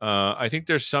I think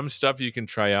there's some stuff you can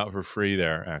try out for free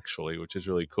there, actually, which is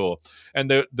really cool. And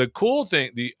the cool thing,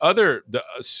 the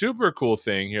super cool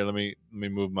thing here. Let me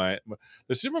move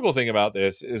the super cool thing about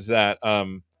this is that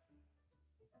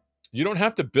you don't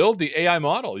have to build the AI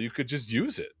model. You could just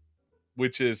use it,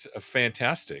 which is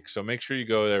fantastic. So make sure you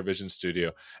go there, Vision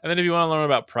Studio. And then if you want to learn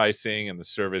about pricing and the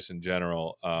service in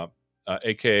general,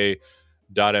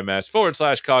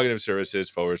 aka.ms/cognitive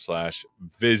services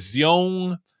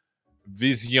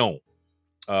 /vision.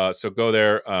 So go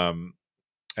there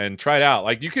and try it out.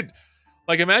 Like you could,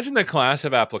 imagine the class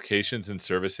of applications and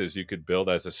services you could build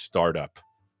as a startup.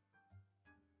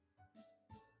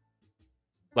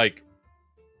 Like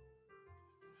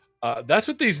that's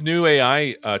what these new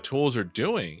AI tools are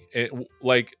doing.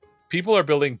 Like people are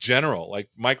building like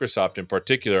Microsoft in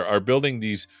particular, are building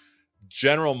these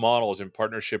general models in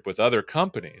partnership with other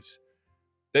companies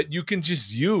that you can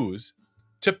just use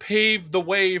to pave the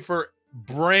way for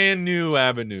brand new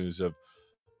avenues of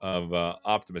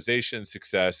optimization,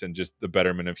 success, and just the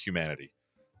betterment of humanity.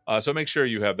 So make sure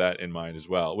you have that in mind as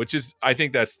well, which is, I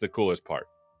think that's the coolest part.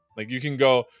 Like you can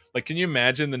go, can you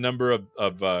imagine the number of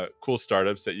cool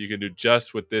startups that you can do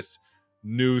just with this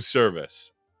new service?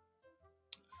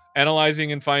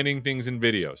 Analyzing and finding things in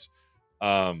videos,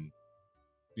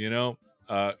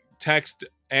 text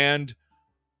and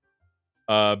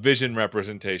vision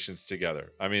representations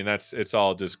together. I mean, it's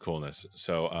all just coolness.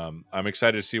 So I'm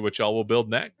excited to see what y'all will build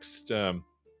next.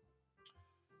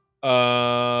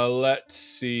 Let's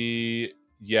see.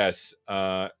 Yes.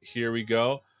 Here we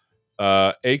go.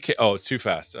 it's too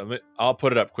fast. I'll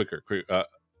put it up quicker.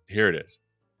 Here it is.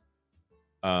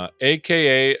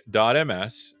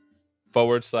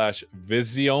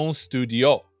 aka.ms/Vision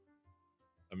Studio.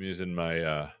 I'm using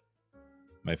my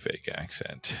my fake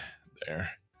accent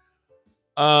there.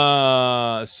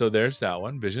 So there's that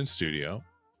one, Vision Studio.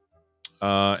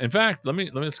 In fact,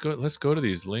 let's go to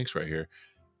these links right here.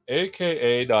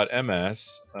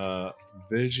 aka.ms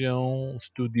Vision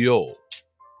Studio.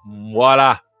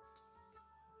 Voila.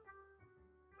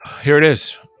 Here it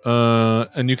is.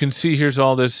 And you can see here's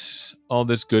all this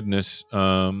goodness.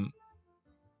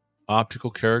 Optical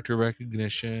character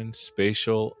recognition,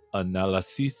 spatial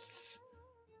analysis,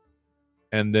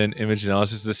 and then image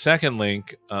analysis. The second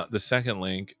link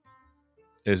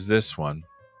is this one.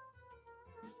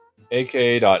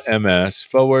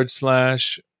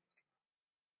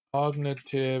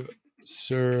 aka.ms/cognitive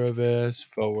service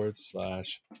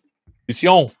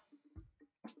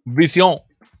 /vision.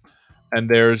 And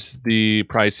there's the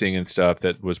pricing and stuff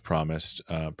that was promised,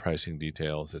 pricing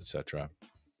details, etc.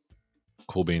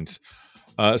 Cool beans.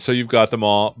 So you've got them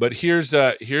all, but here's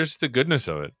the goodness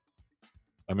of it.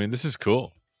 I mean, this is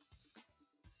cool.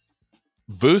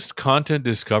 Boost content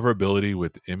discoverability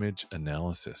with image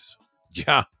analysis.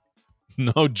 Yeah,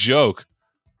 no joke.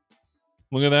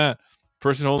 Look at that.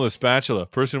 Person holding a spatula.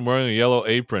 Person wearing a yellow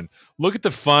apron. Look at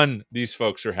the fun these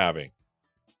folks are having.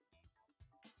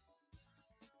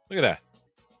 Look at that.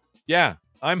 Yeah,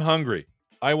 I'm hungry.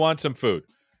 I want some food.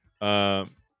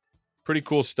 Pretty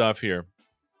cool stuff here.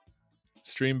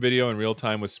 Stream video in real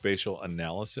time with spatial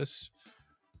analysis.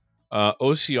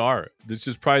 OCR. This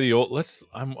is probably the old.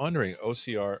 I'm wondering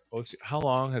OCR. How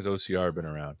long has OCR been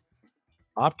around?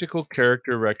 Optical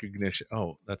character recognition.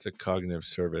 Oh, that's a cognitive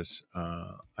service. I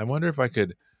wonder if I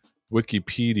could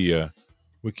Wikipedia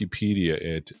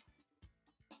it.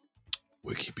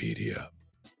 Wikipedia.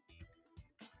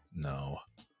 No.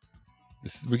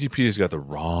 Wikipedia's got the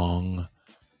wrong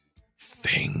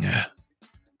thing.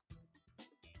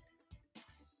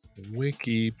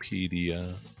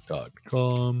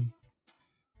 Wikipedia.com.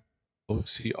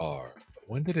 OCR.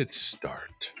 When did it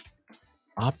start?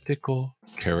 Optical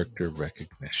character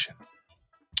recognition.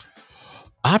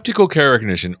 Optical character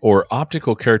recognition or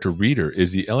optical character reader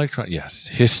is the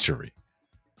history.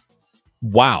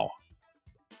 Wow.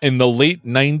 In the late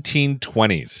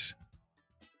 1920s,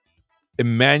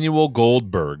 Emanuel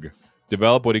Goldberg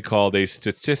developed what he called a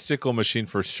statistical machine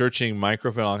for searching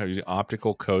microfilm using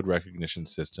optical code recognition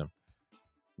system.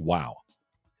 Wow.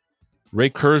 Ray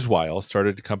Kurzweil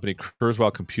started the company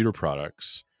Kurzweil Computer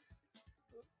Products.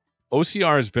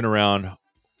 OCR has been around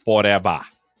forever.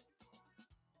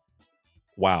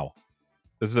 Wow.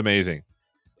 This is amazing.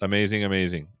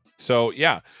 Amazing. So,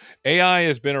 yeah, AI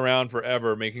has been around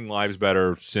forever, making lives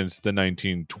better since the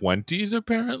 1920s,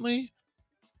 apparently.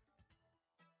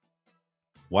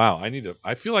 Wow,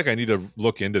 I feel like I need to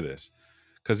look into this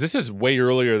because this is way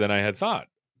earlier than I had thought.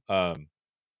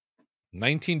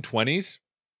 1920s?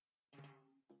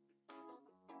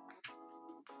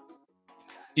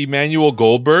 Emanuel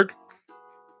Goldberg?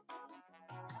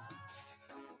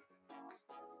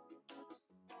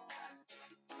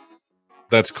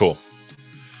 That's cool.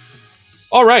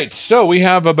 All right, so we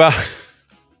have about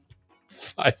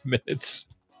 5 minutes.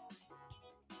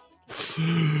 This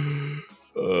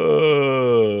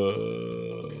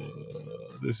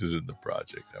isn't the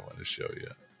project I want to show you.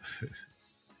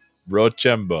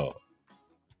 Rochambeau.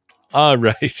 All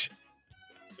right.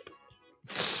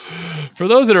 For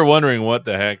those that are wondering what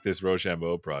the heck this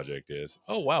Rochambeau project is.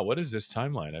 Oh, wow. What is this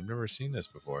timeline? I've never seen this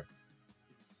before.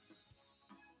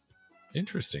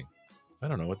 Interesting. I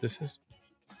don't know what this is.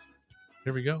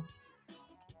 Here we go.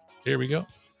 Here we go.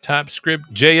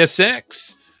 TypeScript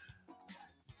JSX.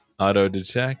 Auto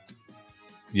detect.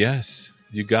 Yes.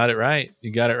 You got it right.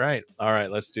 You got it right. All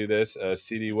right. Let's do this.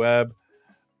 CD web.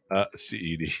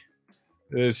 CED.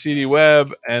 CD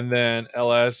web, and then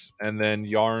ls, and then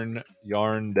yarn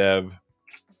dev.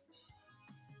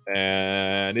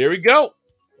 And here we go.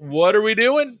 What are we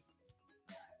doing?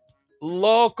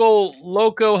 Loco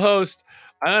host.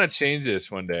 I'm gonna change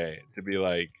this one day to be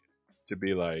like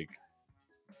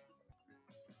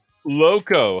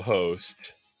loco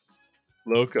host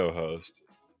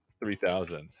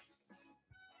 3000.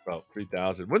 Well,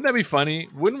 3000. Wouldn't that be funny?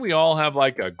 Wouldn't we all have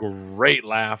like a great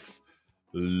laugh?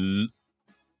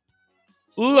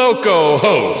 Loco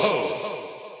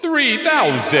host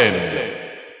 3000.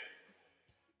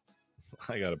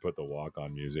 I gotta put the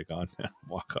walk-on music on.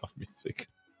 Walk-off music.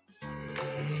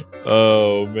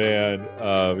 Oh man,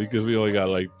 because we only got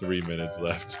like 3 minutes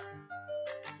left.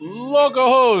 Loco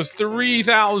host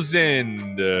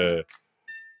 3000.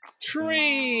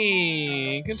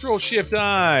 Train. Control Shift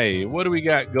I. What do we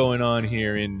got going on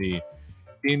here in the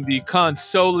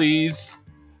consoles?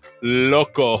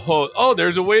 Loco host. Oh,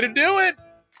 there's a way to do it.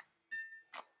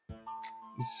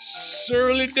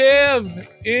 Surly Dev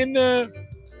in.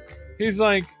 He's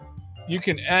like, you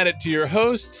can add it to your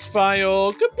hosts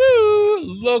file.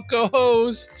 Kaboo!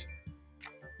 Localhost.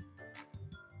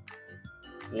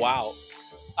 Wow.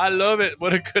 I love it.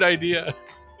 What a good idea.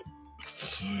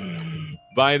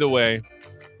 By the way,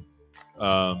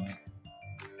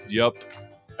 yup,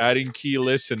 adding key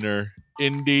listener.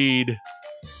 Indeed.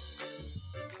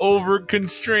 Over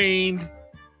constrained.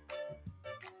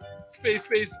 Space.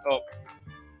 Oh.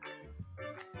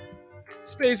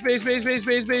 Space. Space.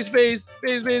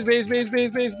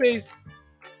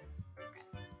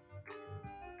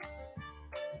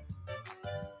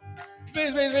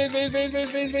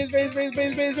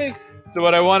 So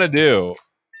what I want to do,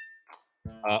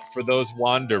 for those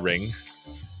wandering,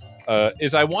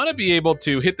 is I want to be able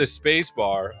to hit the space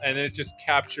bar and then just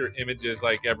capture images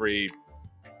like every,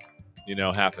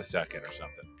 half a second or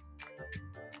something.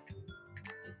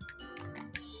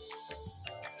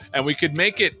 And we could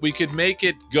make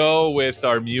it go with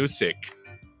our music,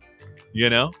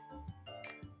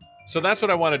 So that's what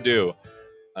I want to do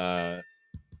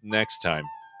next time.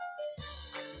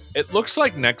 It looks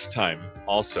like next time,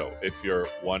 also, if you're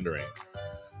wondering,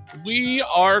 we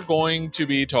are going to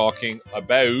be talking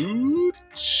about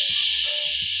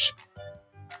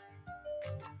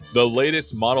the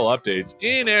latest model updates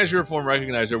in Azure Form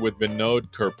Recognizer with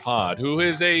Vinod Kirpad, who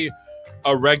is a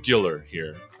regular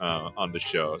here on the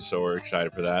show. So we're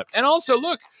excited for that. And also,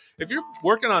 look, if you're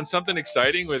working on something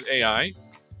exciting with AI,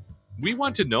 we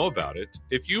want to know about it.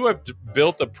 If you have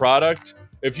built a product,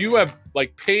 if you have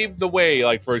paved the way,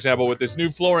 like for example, with this new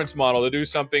Florence model to do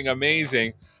something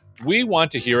amazing, we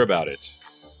want to hear about it.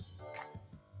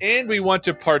 And we want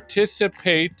to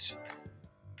participate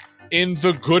in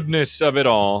the goodness of it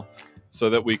all so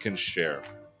that we can share.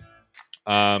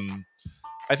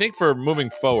 I think for moving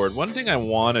forward, one thing I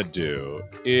want to do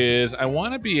is I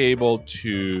want to be able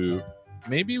to,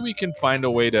 maybe we can find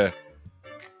a way to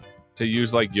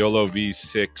use like YOLO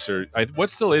V6 or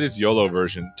what's the latest YOLO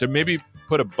version, to maybe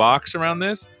put a box around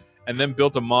this and then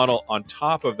build a model on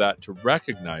top of that to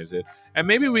recognize it. And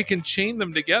maybe we can chain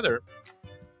them together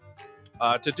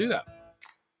to do that.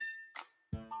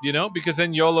 Because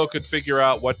then YOLO could figure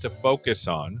out what to focus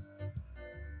on.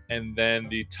 And then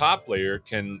the top layer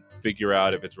can figure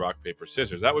out if it's rock, paper,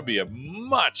 scissors. That would be a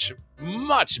much,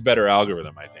 much better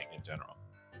algorithm, I think, in general.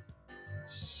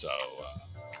 So,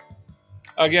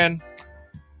 again,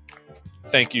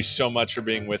 thank you so much for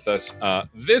being with us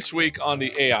this week on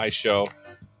the AI Show.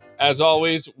 As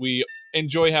always, we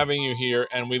enjoy having you here,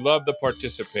 and we love the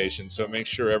participation. So make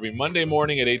sure every Monday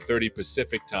morning at 8:30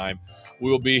 Pacific time, we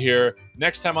will be here.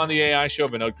 Next time on the AI Show,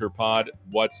 Vinod Kirpad,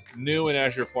 what's new in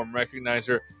Azure Form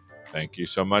Recognizer. Thank you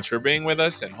so much for being with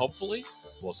us, and hopefully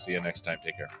we'll see you next time.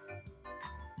 Take care.